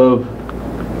of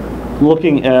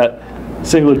looking at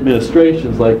single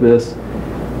administrations like this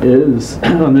is,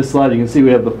 on this slide you can see we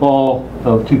have the fall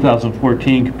of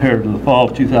 2014 compared to the fall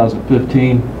of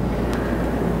 2015.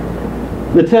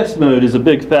 The test mode is a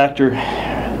big factor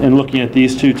in looking at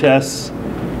these two tests.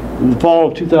 The fall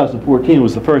of 2014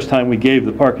 was the first time we gave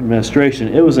the park administration.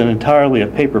 It was entirely a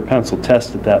paper pencil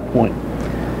test at that point.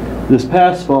 This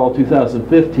past fall,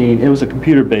 2015, it was a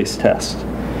computer-based test.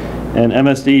 And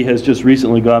MSD has just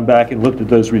recently gone back and looked at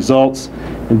those results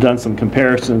and done some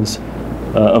comparisons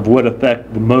of what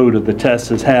effect the mode of the test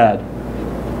has had.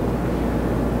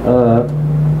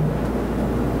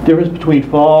 Difference between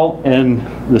fall and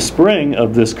the spring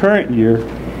of this current year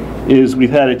is we've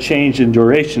had a change in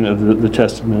duration of the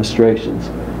test administrations.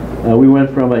 We went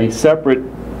from a separate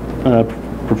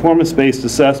performance-based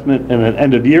assessment and an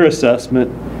end-of-year assessment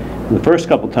the first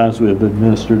couple times we have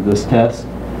administered this test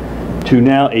to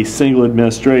now a single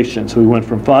administration. So we went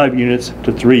from 5 units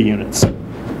to 3 units.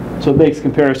 So it makes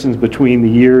comparisons between the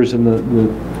years and the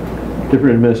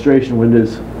different administration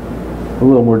windows a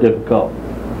little more difficult.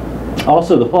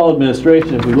 Also, the fall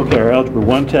administration, if we look at our Algebra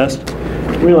 1 test,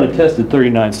 we only tested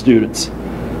 39 students.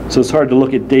 So it's hard to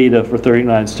look at data for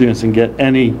 39 students and get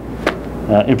any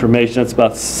information. That's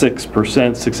about 6%,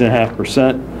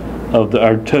 6.5% of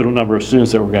our total number of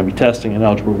students that we're going to be testing in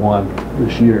Algebra 1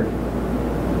 this year.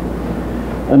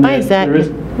 And Why is that?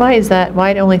 Why is that?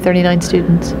 Why only 39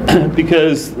 students?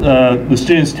 Because the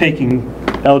students taking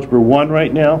Algebra 1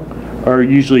 right now are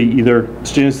usually either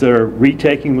students that are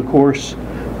retaking the course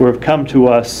or have come to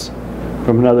us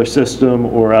from another system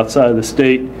or outside of the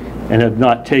state and have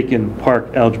not taken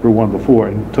Park Algebra 1 before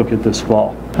and took it this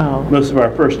fall. Oh. Most of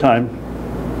our first-time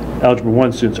Algebra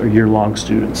 1 students are year-long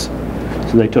students,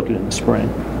 so they took it in the spring.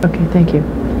 Okay, thank you.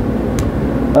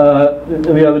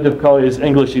 The other difficulty is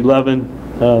English 11.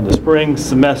 The spring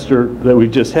semester that we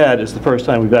just had is the first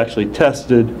time we've actually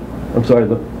tested, I'm sorry,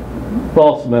 the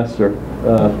fall semester,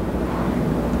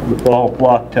 the fall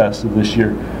block test of this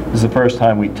year is the first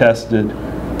time we tested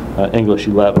English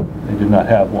 11. They did not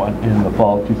have one in the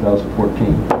fall of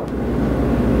 2014.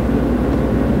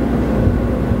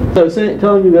 So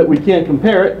telling you that we can't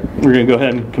compare it, we're going to go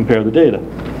ahead and compare the data.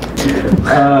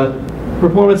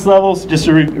 Performance levels, just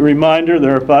a reminder,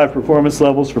 there are 5 performance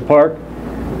levels for Park.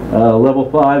 Level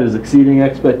 5 is exceeding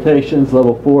expectations.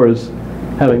 Level 4 is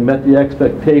having met the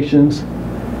expectations.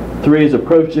 3 is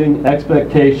approaching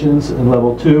expectations, and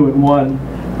level 2 and 1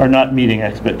 are not meeting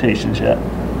expectations yet.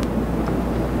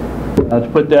 To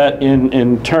put that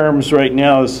in terms right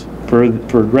now is for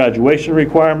graduation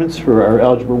requirements for our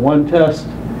Algebra 1 test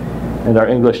and our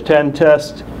English 10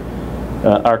 test.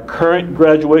 Our current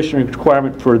graduation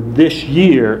requirement for this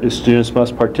year is students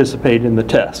must participate in the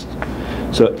test.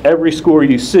 So every score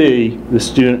you see, the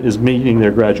student is meeting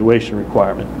their graduation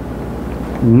requirement.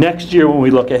 Next year when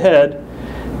we look ahead,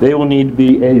 they will need to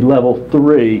be a level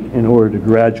 3 in order to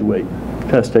graduate,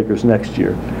 test takers next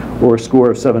year, or a score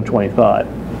of 725.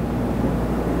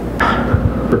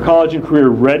 For college and career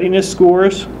readiness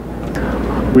scores,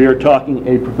 we are talking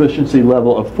a proficiency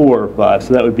level of 4 or 5,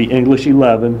 so that would be English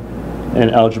 11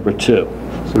 and Algebra 2.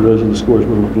 So those are the scores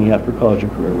we're looking at for college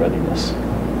and career readiness.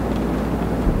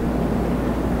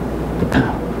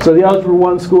 So the Algebra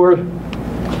 1 score,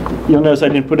 you'll notice I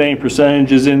didn't put any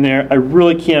percentages in there. I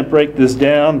really can't break this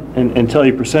down and tell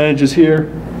you percentages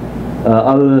here,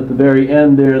 other than at the very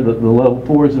end there, the level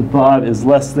 4s and 5 is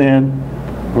less than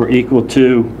or equal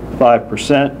to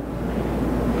 5%.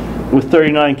 With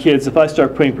 39 kids, if I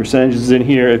start putting percentages in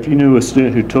here, if you knew a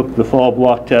student who took the fall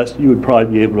block test, you would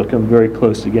probably be able to come very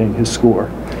close to getting his score,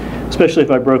 especially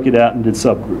if I broke it out and did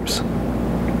subgroups.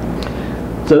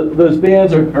 So those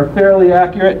bands are fairly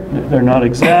accurate. They're not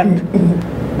exact,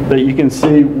 but you can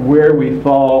see where we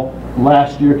fall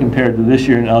last year compared to this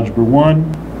year in Algebra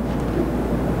 1.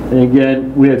 And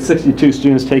again, we had 62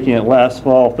 students taking it last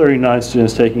fall, 39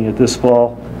 students taking it this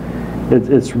fall.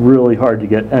 It's really hard to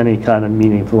get any kind of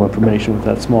meaningful information with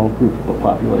that small group of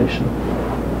population.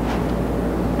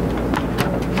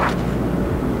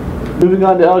 Moving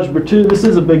on to Algebra 2, this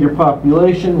is a bigger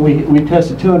population. We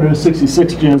tested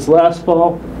 266 students last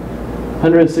fall,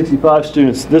 165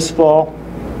 students this fall.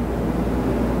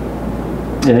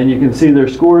 And you can see their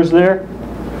scores there,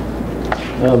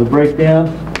 the breakdown.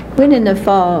 When in the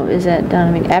fall is that done?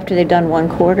 I mean, after they've done one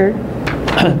quarter?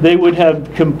 They would have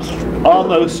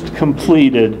almost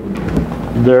completed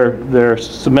their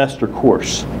semester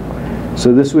course.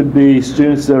 So this would be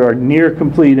students that are near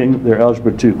completing their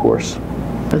Algebra 2 course.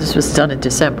 This was done in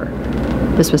December.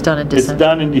 This was done in December. It's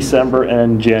done in December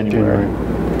and January.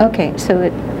 Okay, so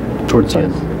it, Towards the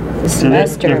end. the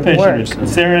semester of work.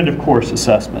 It's their end of course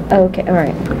assessment. Okay, all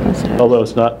right. Although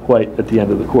it's not quite at the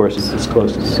end of the course, it's as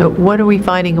close to. So what are we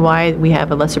finding why we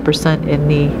have a lesser percent in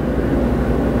the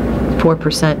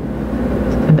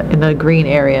 4% in the green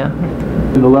area?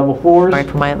 In the level 4s? Right,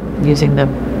 from using the...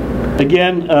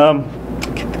 Again,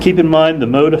 keep in mind the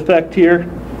mode effect here.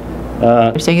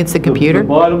 You're saying it's the computer? The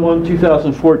bottom one,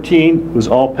 2014, was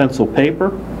all pencil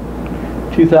paper.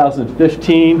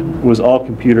 2015 was all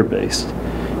computer-based.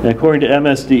 And according to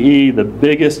MSDE, the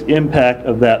biggest impact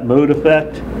of that mode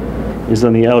effect is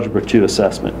on the Algebra 2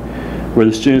 assessment, where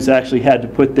the students actually had to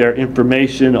put their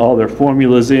information, all their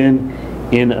formulas in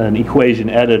an equation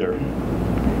editor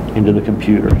into the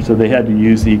computer. So they had to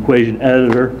use the equation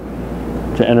editor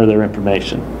to enter their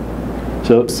information.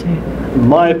 So, in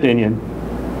my opinion,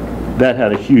 that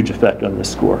had a huge effect on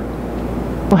this score.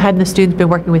 Well, hadn't the students been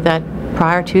working with that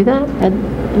prior to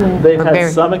that? They've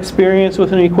had some experience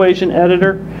with an equation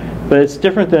editor, but it's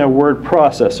different than a word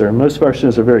processor. Most of our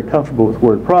students are very comfortable with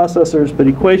word processors, but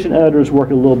equation editors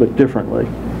work a little bit differently.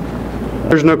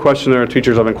 There's no question that our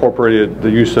teachers have incorporated the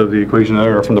use of the equation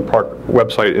editor from the Park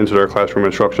website into their classroom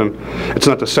instruction. It's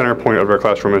not the center point of their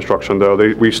classroom instruction, though.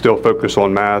 We still focus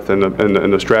on math and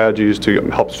the strategies to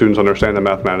help students understand the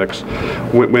mathematics.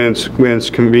 When it's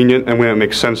convenient and when it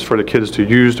makes sense for the kids to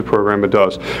use the program, it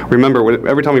does. Remember,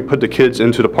 every time we put the kids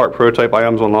into the Park prototype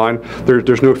items online,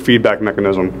 there's no feedback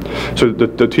mechanism. So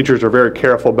the teachers are very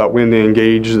careful about when they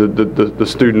engage the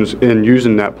students in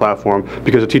using that platform,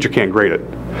 because the teacher can't grade it.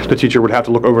 The teacher would have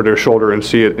to look over their shoulder and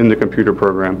see it in the computer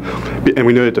program. And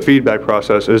we know that the feedback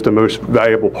process is the most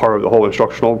valuable part of the whole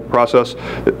instructional process.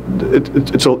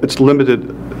 It's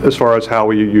limited as far as how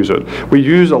we use it. We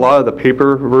use a lot of the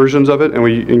paper versions of it, and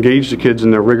we engage the kids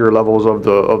in the rigor levels of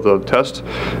the test,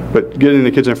 but getting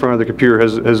the kids in front of the computer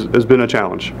has been a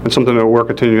challenge, and something that we're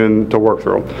continuing to work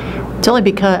through. It's only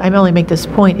because, I only make this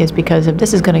point is because if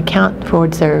this is going to count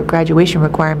towards their graduation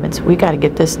requirements, we got to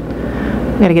get this,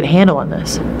 we got to get a handle on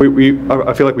this.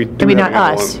 I feel like we do. I mean, not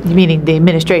us, meaning the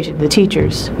administration, the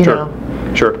teachers, you know.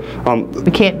 Sure.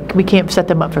 We can't set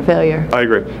them up for failure. I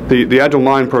agree. The Agile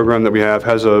Mind program that we have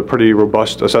has a pretty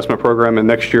robust assessment program, and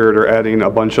next year they're adding a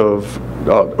bunch of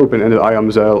open-ended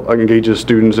items that engages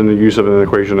students in the use of an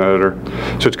equation editor.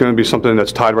 So it's going to be something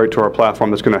that's tied right to our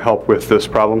platform that's going to help with this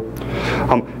problem.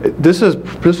 This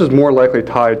is more likely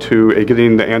tied to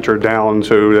getting the answer down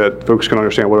so that folks can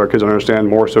understand what our kids understand,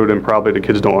 more so than probably the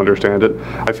kids don't understand it.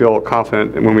 I feel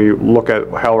confident when we look at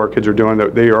how our kids are doing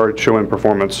that they are showing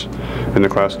performance in the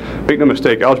class. Make no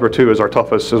mistake, Algebra 2 is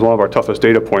one of our toughest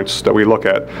data points that we look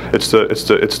at. It's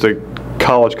the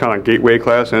college kind of gateway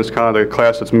class, and it's kind of the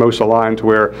class that's most aligned to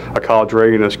where a college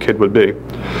readiness kid would be.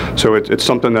 So it's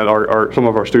something that some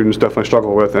of our students definitely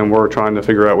struggle with, and we're trying to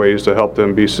figure out ways to help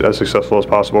them be as successful as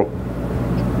possible.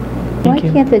 Why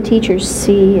can't the teachers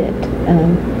see it?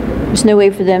 There's no way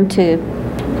for them to,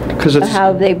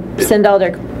 how they send all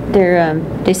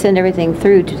they send everything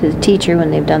through to the teacher when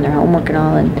they've done their homework and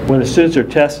all. And when the students are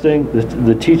testing,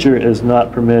 the teacher is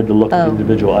not permitted to look at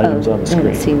individual items on the screen.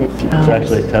 It's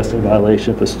actually a testing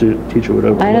violation if a teacher would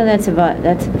overlook. I know that's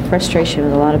a frustration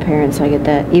with a lot of parents. I get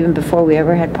that even before we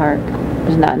ever had Park,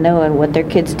 was not knowing what their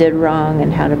kids did wrong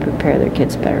and how to prepare their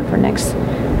kids better for next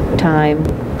time,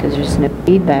 because there's no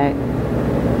feedback.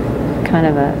 Kind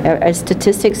of a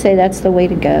statistics say that's the way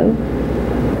to go.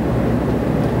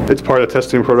 It's part of the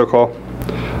testing protocol.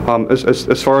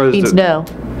 As far as means no.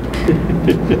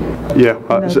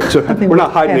 Yeah, so we're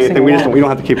not hiding anything. We don't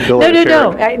have to keep building.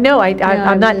 No.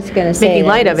 I'm not making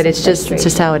light of it. It's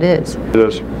just how it is. It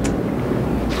is.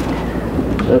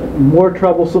 More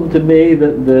troublesome to me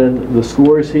than the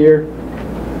scores here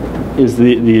is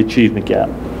the achievement gap.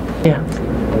 Yeah.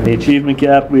 The achievement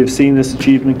gap. We have seen this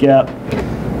achievement gap.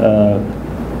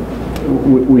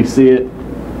 We see it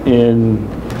in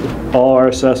all our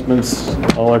assessments,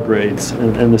 all our grades,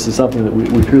 and this is something that we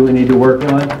truly need to work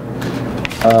on.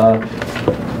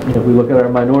 If we look at our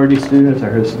minority students,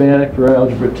 our Hispanic for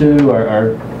Algebra 2,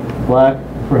 our Black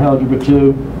for Algebra 2,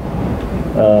 you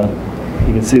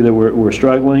can see that we're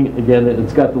struggling. Again,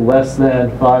 it's got the less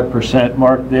than 5%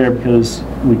 mark there because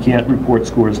we can't report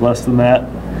scores less than that.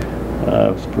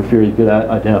 For fear you could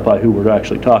identify who we're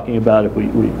actually talking about if we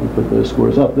put those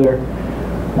scores up there.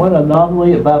 One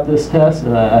anomaly about this test,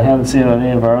 and I haven't seen it on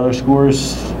any of our other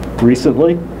scores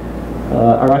recently,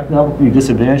 our economically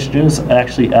disadvantaged students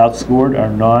actually outscored our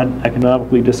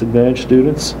non-economically disadvantaged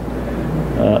students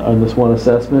on this one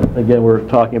assessment. Again, we're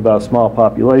talking about a small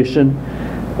population.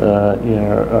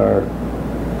 Our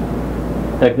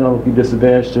economically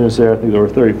disadvantaged students there, I think there were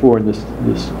 34 in this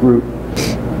group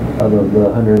out of the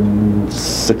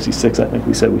 166 I think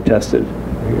we said we tested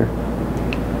here.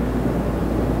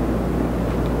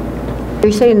 Are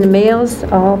you saying the males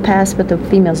all passed, but the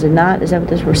females did not? Is that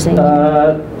what we're saying?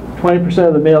 20%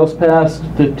 of the males passed,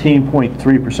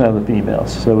 15.3% of the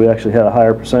females. So we actually had a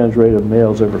higher percentage rate of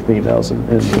males over females.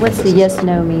 What's the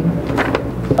yes/no mean?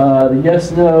 The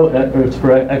yes/no, it's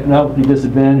for economically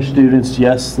disadvantaged students.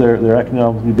 Yes, they're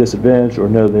economically disadvantaged, or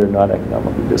no, they're not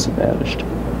economically disadvantaged.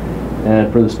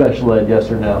 And for the special ed, yes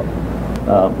or no,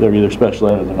 they're either special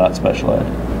ed or they're not special ed.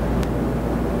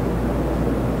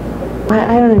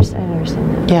 I don't understand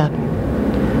that. Yeah.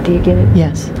 Do you get it?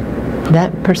 Yes.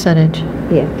 That percentage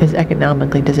is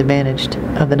economically disadvantaged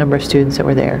of the number of students that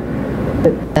were there.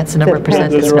 That's the number of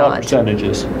percent that's They're all not.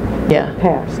 percentages. Yeah.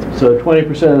 Passed. So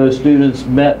 20% of those students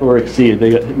met or exceeded.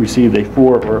 They received a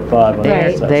 4 or a 5 on that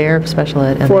assessment. They're special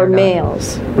ed. And For they're not.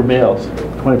 males. For males,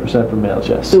 20% for males,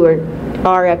 yes. Who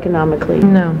are economically.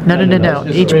 No.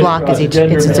 It's Each just block is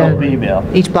gender, its male, own. female.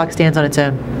 Each block stands on its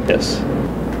own. Yes.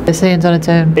 It stands on its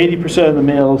own. 80% of the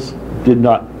males did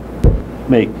not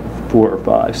make 4 or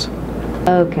 5s.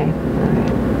 Okay.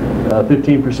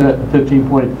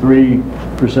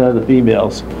 15.3% of the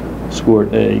females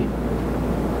scored a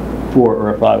 4 or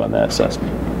a 5 on that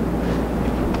assessment.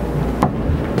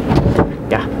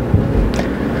 Yeah.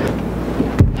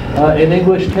 In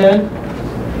English 10,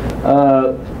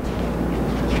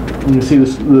 you can see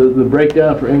the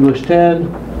breakdown for English 10.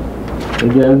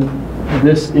 Again,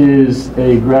 this is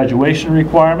a graduation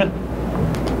requirement.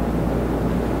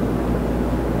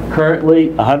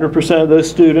 Currently, 100% of those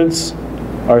students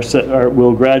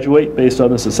will graduate based on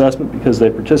this assessment because they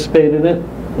participated in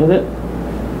it.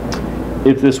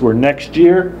 If this were next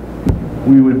year,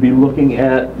 we would be looking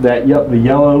at that the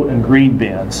yellow and green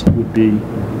bands would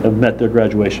have met their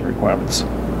graduation requirements.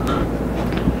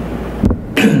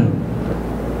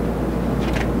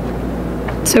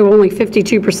 So only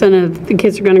 52% of the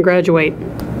kids are going to graduate.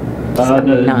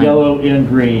 The yellow and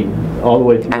green, all the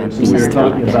way through. So we're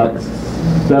talking about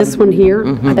this one here?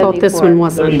 I thought this one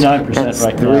wasn't. 79%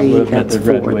 right now would have met their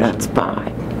graduation. That's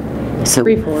 5. So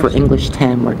 3/4. for English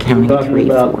 10, we're counting We're talking 3,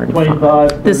 about 4, and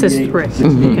 25, 5. This is 38, 3.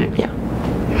 16. Okay. Yeah.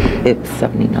 It's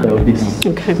 79. That would be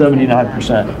Okay.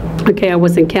 79%. Okay, I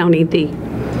wasn't counting the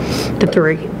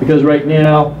 3. Because right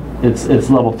now, it's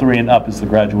level 3 and up is the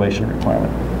graduation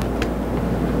requirement.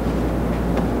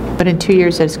 But in 2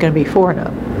 years, it's going to be 4 and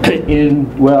up.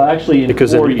 Actually, in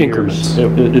Because 4 it years, increments.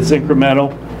 it's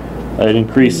incremental. It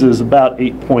increases about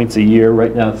 8 points a year.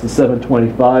 Right now, it's the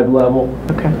 725 level,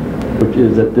 Okay. which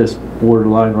is at this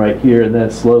borderline right here, and then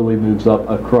it slowly moves up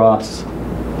across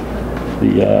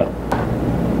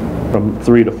from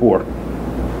 3 to 4.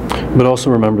 But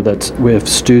also remember that if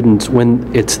students, when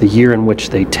it's the year in which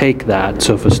they take that,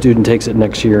 so if a student takes it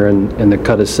next year and the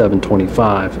cut is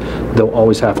 725, they'll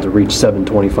always have to reach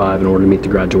 725 in order to meet the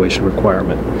graduation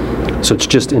requirement. So it's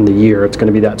just in the year, it's going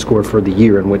to be that score for the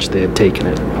year in which they had taken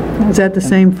it. Is that the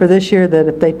same for this year, that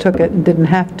if they took it and didn't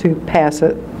have to pass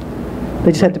it,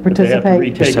 they just had to But they have to participate?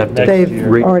 retake it next They've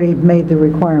year. already made the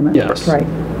requirement. Yes. Right.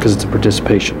 Because it's a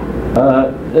participation.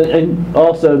 And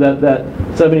also that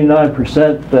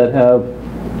 79% that have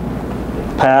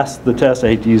passed the test, I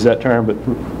hate to use that term, but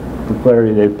for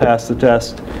clarity, they've passed the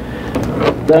test.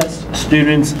 That's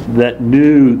students that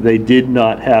knew they did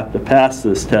not have to pass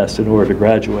this test in order to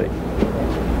graduate.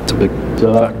 It's a big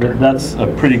factor. That's a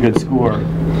pretty good score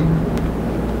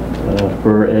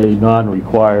for a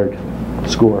non-required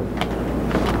score.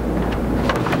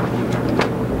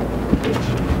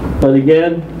 But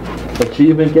again,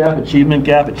 achievement gap, achievement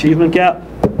gap, achievement gap.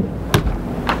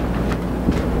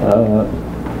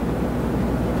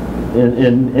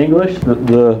 In English,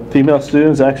 the female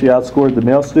students actually outscored the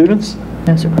male students.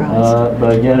 No surprise.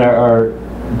 But again, our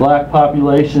black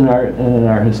population and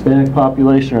our Hispanic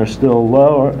population are still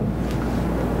lower.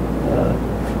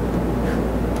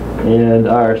 And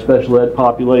our special ed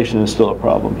population is still a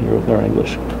problem here with our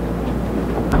English.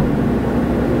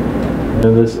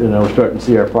 And this, we're starting to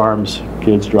see our farms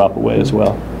kids drop away as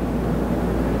well.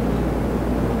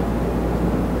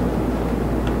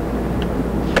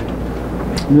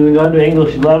 Moving on to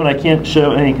English 11, I can't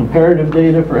show any comparative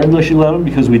data for English 11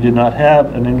 because we did not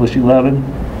have an English 11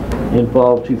 in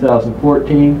fall of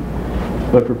 2014.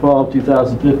 But for fall of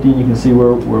 2015, you can see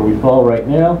where we fall right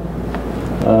now.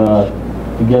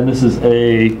 Again, this is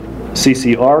a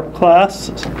CCR class,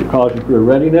 for College and Career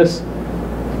Readiness.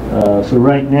 So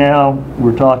right now,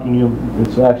 we're talking,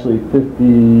 it's actually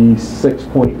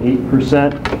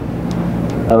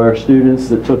 56.8% of our students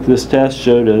that took this test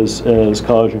showed as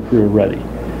College and Career Ready.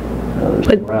 There's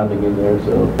some rounding in there,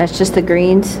 so. That's just the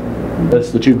greens?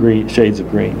 That's the two green shades of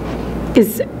green.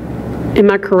 Am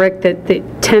I correct that the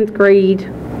 10th grade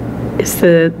is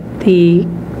the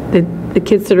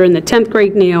kids that are in the 10th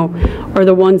grade now are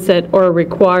the ones that are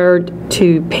required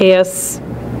to pass,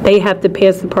 they have to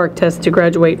pass the PARCC test to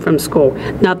graduate from school,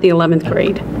 not the 11th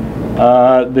grade?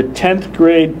 The 10th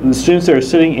grade, the students that are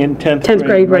sitting in 10th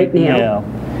grade right now,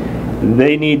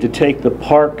 they need to take the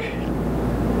PARCC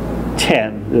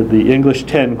 10, the English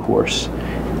 10 course.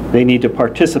 They need to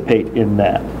participate in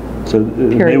that. So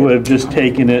they would have just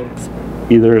taken it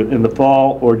either in the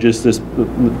fall or just this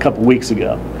a couple weeks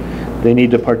ago. They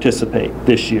need to participate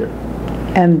this year.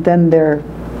 And then they're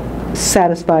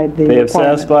satisfied the They have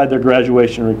requirement. satisfied their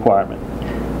graduation requirement.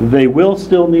 They will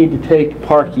still need to take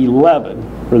PARCC 11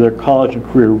 for their College and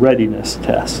Career Readiness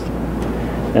test.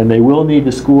 And they will need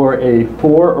to score a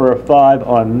 4 or a 5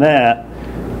 on that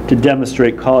to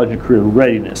demonstrate College and Career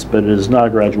Readiness, but it is not a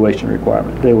graduation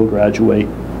requirement. They will graduate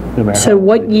no matter So how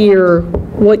what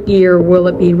year will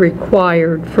it be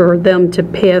required for them to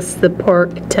pass the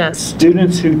PARCC test?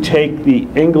 Students who take the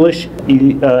English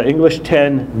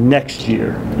 10 next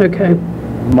year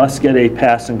must get a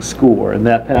passing score, and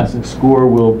that passing score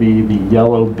will be the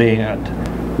yellow band,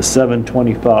 the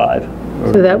 725.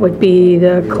 So that would be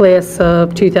the class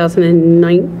of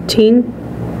 2019?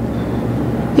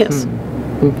 Yes.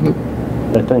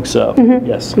 I think so,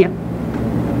 yes. Yeah.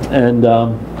 And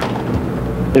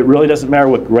it really doesn't matter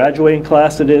what graduating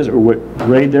class it is or what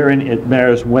grade they're in, it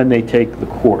matters when they take the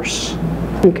course.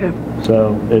 Okay.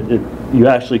 So you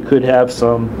actually could have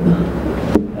some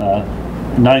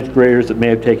 9th graders that may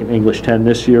have taken English 10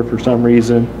 this year for some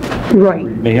reason. Right. You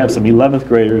may have some 11th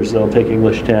graders that'll take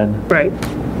English 10. Right.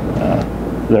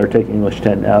 That are taking English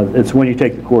 10 now. It's when you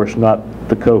take the course, not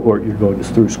the cohort you're going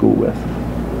through school with.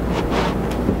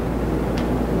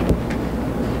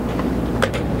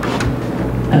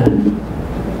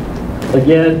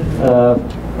 Again,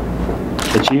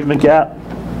 achievement gap.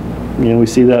 We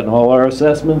see that in all our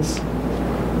assessments.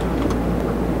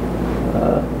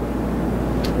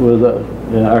 With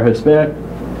our Hispanic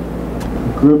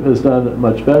group has done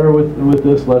much better with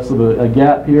this, less of a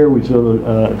gap here. We show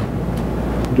the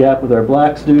gap with our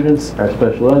black students, our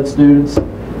special ed students,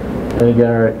 and again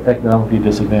our economically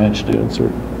disadvantaged students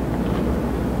are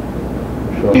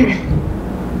showing.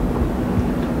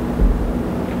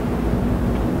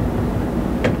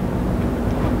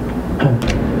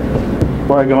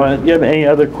 Before I go on, do you have any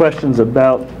other questions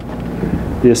about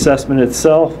the assessment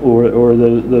itself or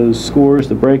those scores,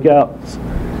 the breakouts?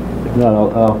 If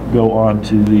not, I'll go on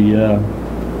to the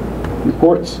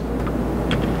reports.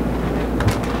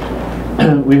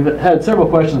 We've had several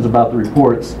questions about the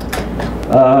reports.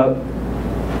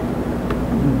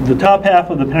 The top half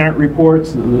of the parent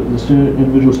reports, the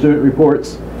individual student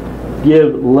reports,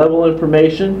 give level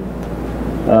information.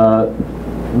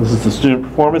 This is the student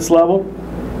performance level.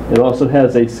 It also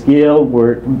has a scale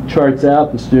where it charts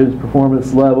out the student's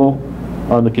performance level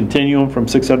on the continuum from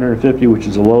 650, which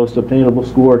is the lowest obtainable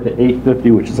score, to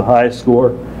 850, which is the highest score.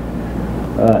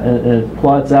 And it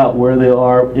plots out where they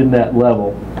are in that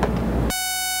level.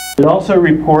 It also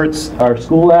reports our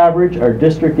school average, our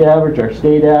district average, our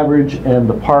state average, and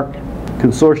the PARCC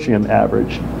consortium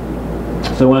average.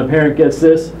 So when a parent gets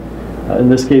this, in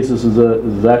this case this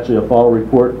is actually a fall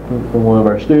report from one of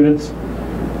our students,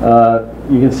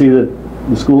 you can see that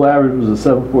the school average was a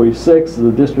 746,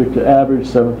 the district average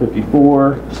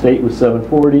 754, state was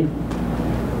 740,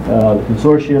 the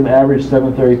consortium average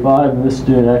 735, and this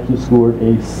student actually scored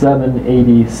a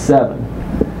 787,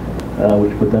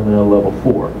 which put them in a level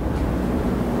 4.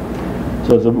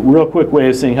 So it's a real quick way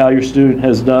of seeing how your student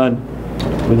has done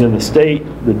within the state,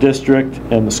 the district,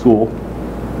 and the school.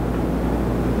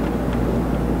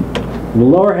 In the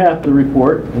lower half of the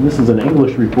report, and this is an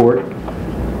English report,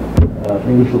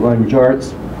 English language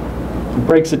arts, it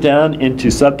breaks it down into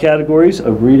subcategories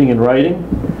of reading and writing,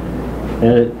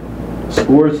 and it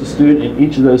scores the student in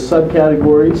each of those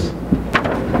subcategories,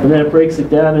 and then it breaks it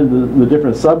down into the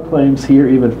different subclaims here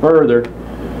even further,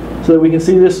 so that we can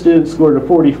see this student scored a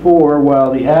 44,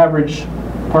 while the average,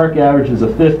 park average is a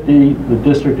 50, the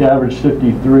district average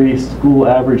 53, school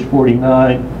average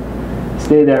 49,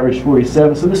 state average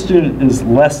 47. So this student is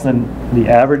less than the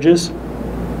averages.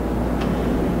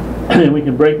 And we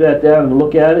can break that down and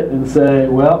look at it and say,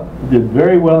 well, did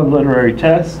very well in literary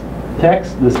text.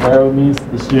 This arrow means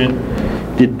that the student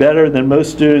did better than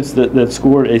most students that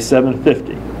scored a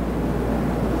 750.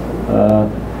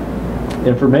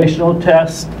 Informational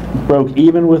tests broke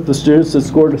even with the students that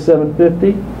scored a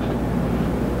 750.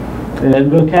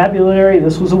 And vocabulary,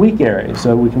 this was a weak area,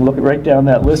 so we can look right down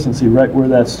that list and see right where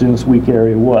that student's weak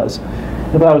area was.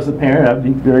 If I was the parent, I'd be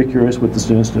very curious what the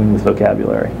student's doing with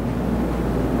vocabulary.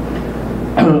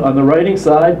 On the writing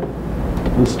side,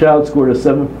 this child scored a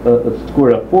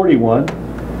 41,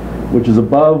 which is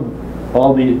above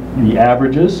all the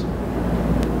averages,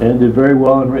 and did very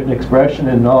well in written expression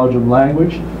and knowledge of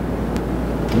language.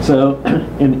 And so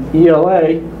in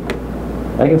ELA,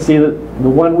 I can see that the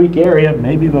one weak area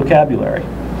may be vocabulary.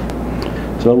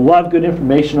 So a lot of good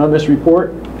information on this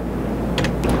report.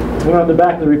 And on the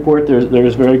back of the report,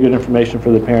 there's very good information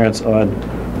for the parents on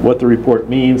what the report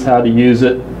means, how to use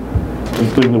it,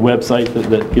 including the website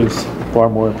that gives far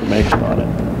more information on it.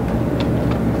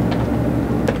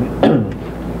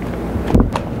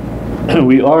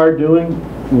 We are doing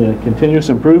continuous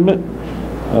improvement.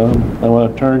 I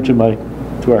want to turn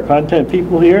to our content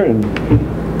people here and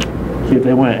see if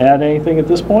they want to add anything at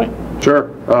this point. Sure.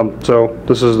 So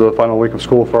this is the final week of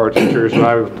school for our teachers, and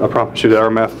I promise you that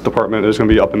our math department is going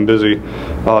to be up and busy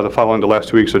the following the last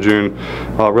 2 weeks of June.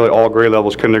 Really all grade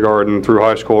levels, kindergarten through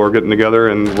high school, are getting together,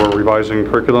 and we're revising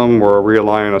curriculum, we're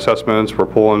realigning assessments, we're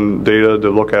pulling data to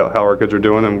look at how our kids are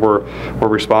doing, and we're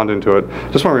responding to it.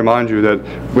 Just want to remind you that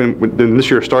when this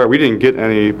year started, we didn't get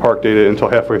any park data until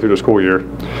halfway through the school year.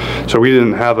 So we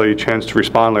didn't have a chance to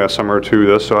respond last summer to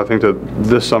this, so I think that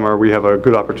this summer we have a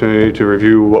good opportunity to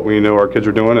review what we know our kids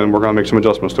are doing, and we're going to make some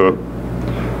adjustments to it.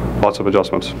 Lots of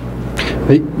adjustments.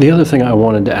 The other thing I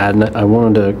wanted to add, and I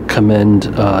wanted to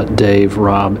commend Dave,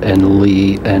 Rob, and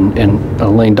Lee, and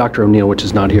Elaine, Dr. O'Neill, which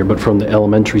is not here, but from the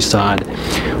elementary side.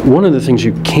 One of the things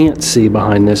you can't see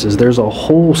behind this is there's a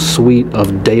whole suite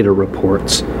of data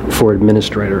reports for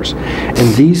administrators.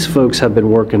 And these folks have been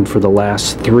working for the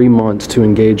last 3 months to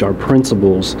engage our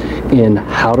principals in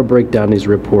how to break down these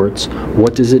reports,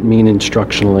 what does it mean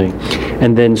instructionally,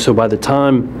 and then so by the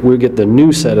time we get the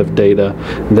new set of data,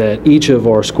 that each of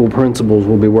our school principals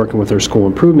will be working with their school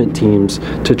improvement teams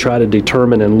to try to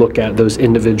determine and look at those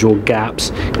individual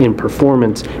gaps in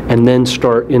performance, and then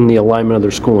start in the alignment of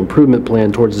their school improvement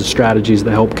plan towards the strategies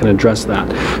that help can address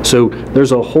that. So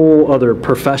there's a whole other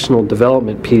professional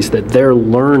development piece that they're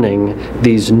learning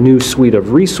these new suite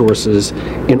of resources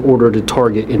in order to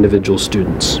target individual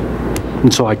students.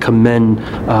 And so I commend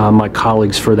my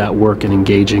colleagues for that work in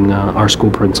engaging our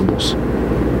school principals.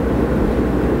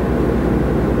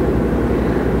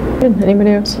 Good. Anybody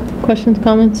else? Questions,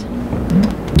 comments?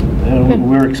 Okay.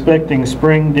 We're expecting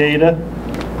spring data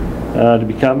to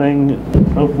be coming.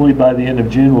 Hopefully by the end of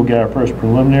June we'll get our first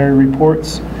preliminary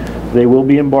reports. They will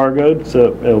be embargoed,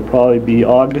 so it'll probably be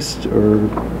August or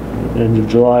end of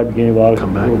July, beginning of August.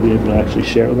 We'll be able to actually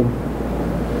share them.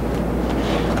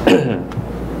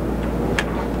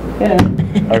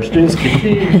 And our students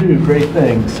continue to do great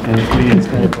things in the Queen Anne's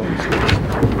Public Schools.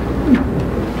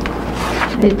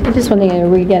 I just want to,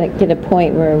 we get a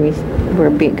point where we're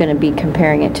going to be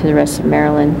comparing it to the rest of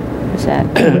Maryland. Is that?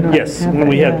 Yes, when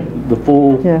we have the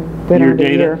full year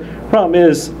data. Problem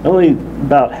is, only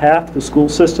about half the school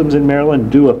systems in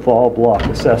Maryland do a fall block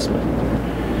assessment.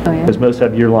 Oh, yeah? Because most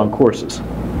have year-long courses.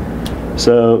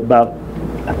 So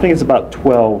I think it's about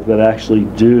 12 that actually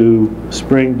do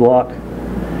spring block,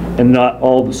 and not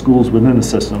all the schools within the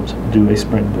systems do a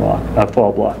spring block,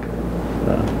 fall block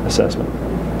assessment.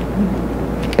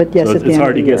 But yes, so at the it's end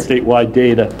hard to of the get statewide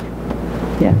data.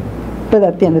 Yeah. But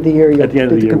at the end of the year, you'll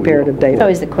do the comparative data. It's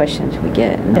always the questions we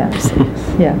get.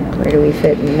 Yeah. Where do we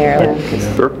fit in Maryland?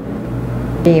 Yeah. Sure.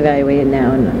 Being evaluated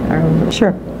now in our own.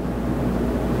 Sure.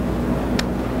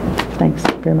 Thanks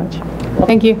very much.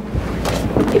 Thank you.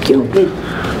 Thank you.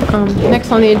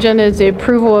 Next on the agenda is the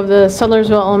approval of the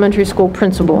Sudlersville Elementary School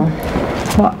principal.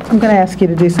 Well, I'm going to ask you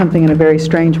to do something in a very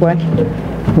strange way,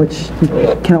 which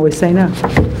you can always say no.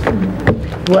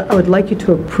 Well, I would like you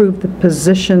to approve the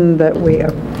position that we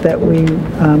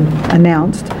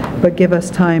announced, but give us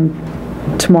time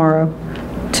tomorrow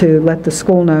to let the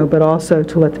school know, but also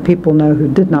to let the people know who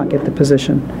did not get the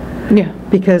position. Yeah.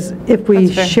 Because if we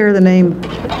share the name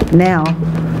now,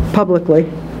 publicly,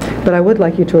 but I would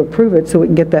like you to approve it so we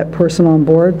can get that person on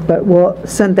board. But we'll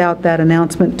send out that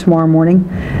announcement tomorrow morning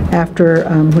after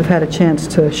we've had a chance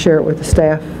to share it with the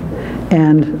staff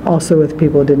and also with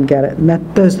people who didn't get it. And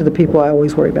those are the people I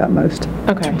always worry about most.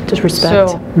 Okay. Just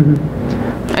respect. So,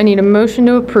 I need a motion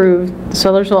to approve the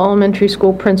Sellersville Elementary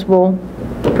School principal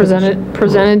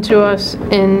presented to us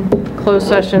in closed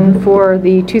session for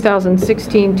the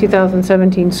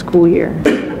 2016-2017 school year.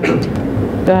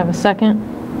 Do I have a second?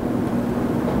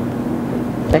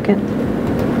 Second.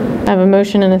 I have a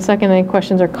motion and a second. Any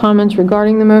questions or comments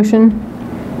regarding the motion?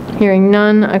 Hearing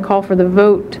none, I call for the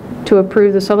vote to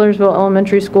approve the Sellersville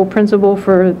Elementary School principal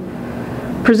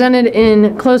presented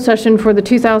in closed session for the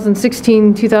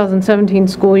 2016-2017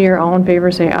 school year. All in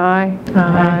favor say aye.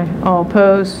 Aye. All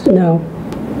opposed? No.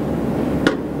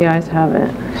 The ayes have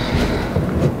it.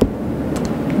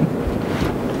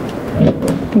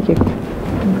 Thank you.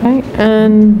 Okay,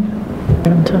 and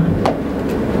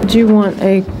do you want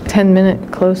a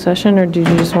 10-minute closed session, or do you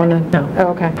just want to? No. Oh,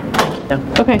 okay. No.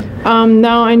 Okay,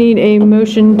 now I need a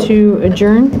motion to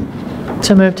adjourn.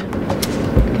 So moved.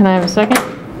 Can I have a second?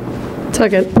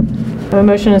 Second. I have a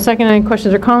motion and a second. Any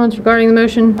questions or comments regarding the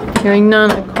motion? Hearing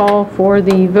none, I call for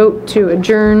the vote to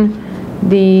adjourn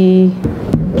the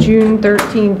June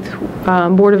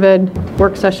 13th Board of Ed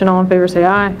work session. All in favor say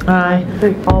aye. Aye.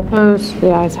 All opposed?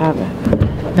 The ayes have it.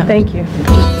 Thank you.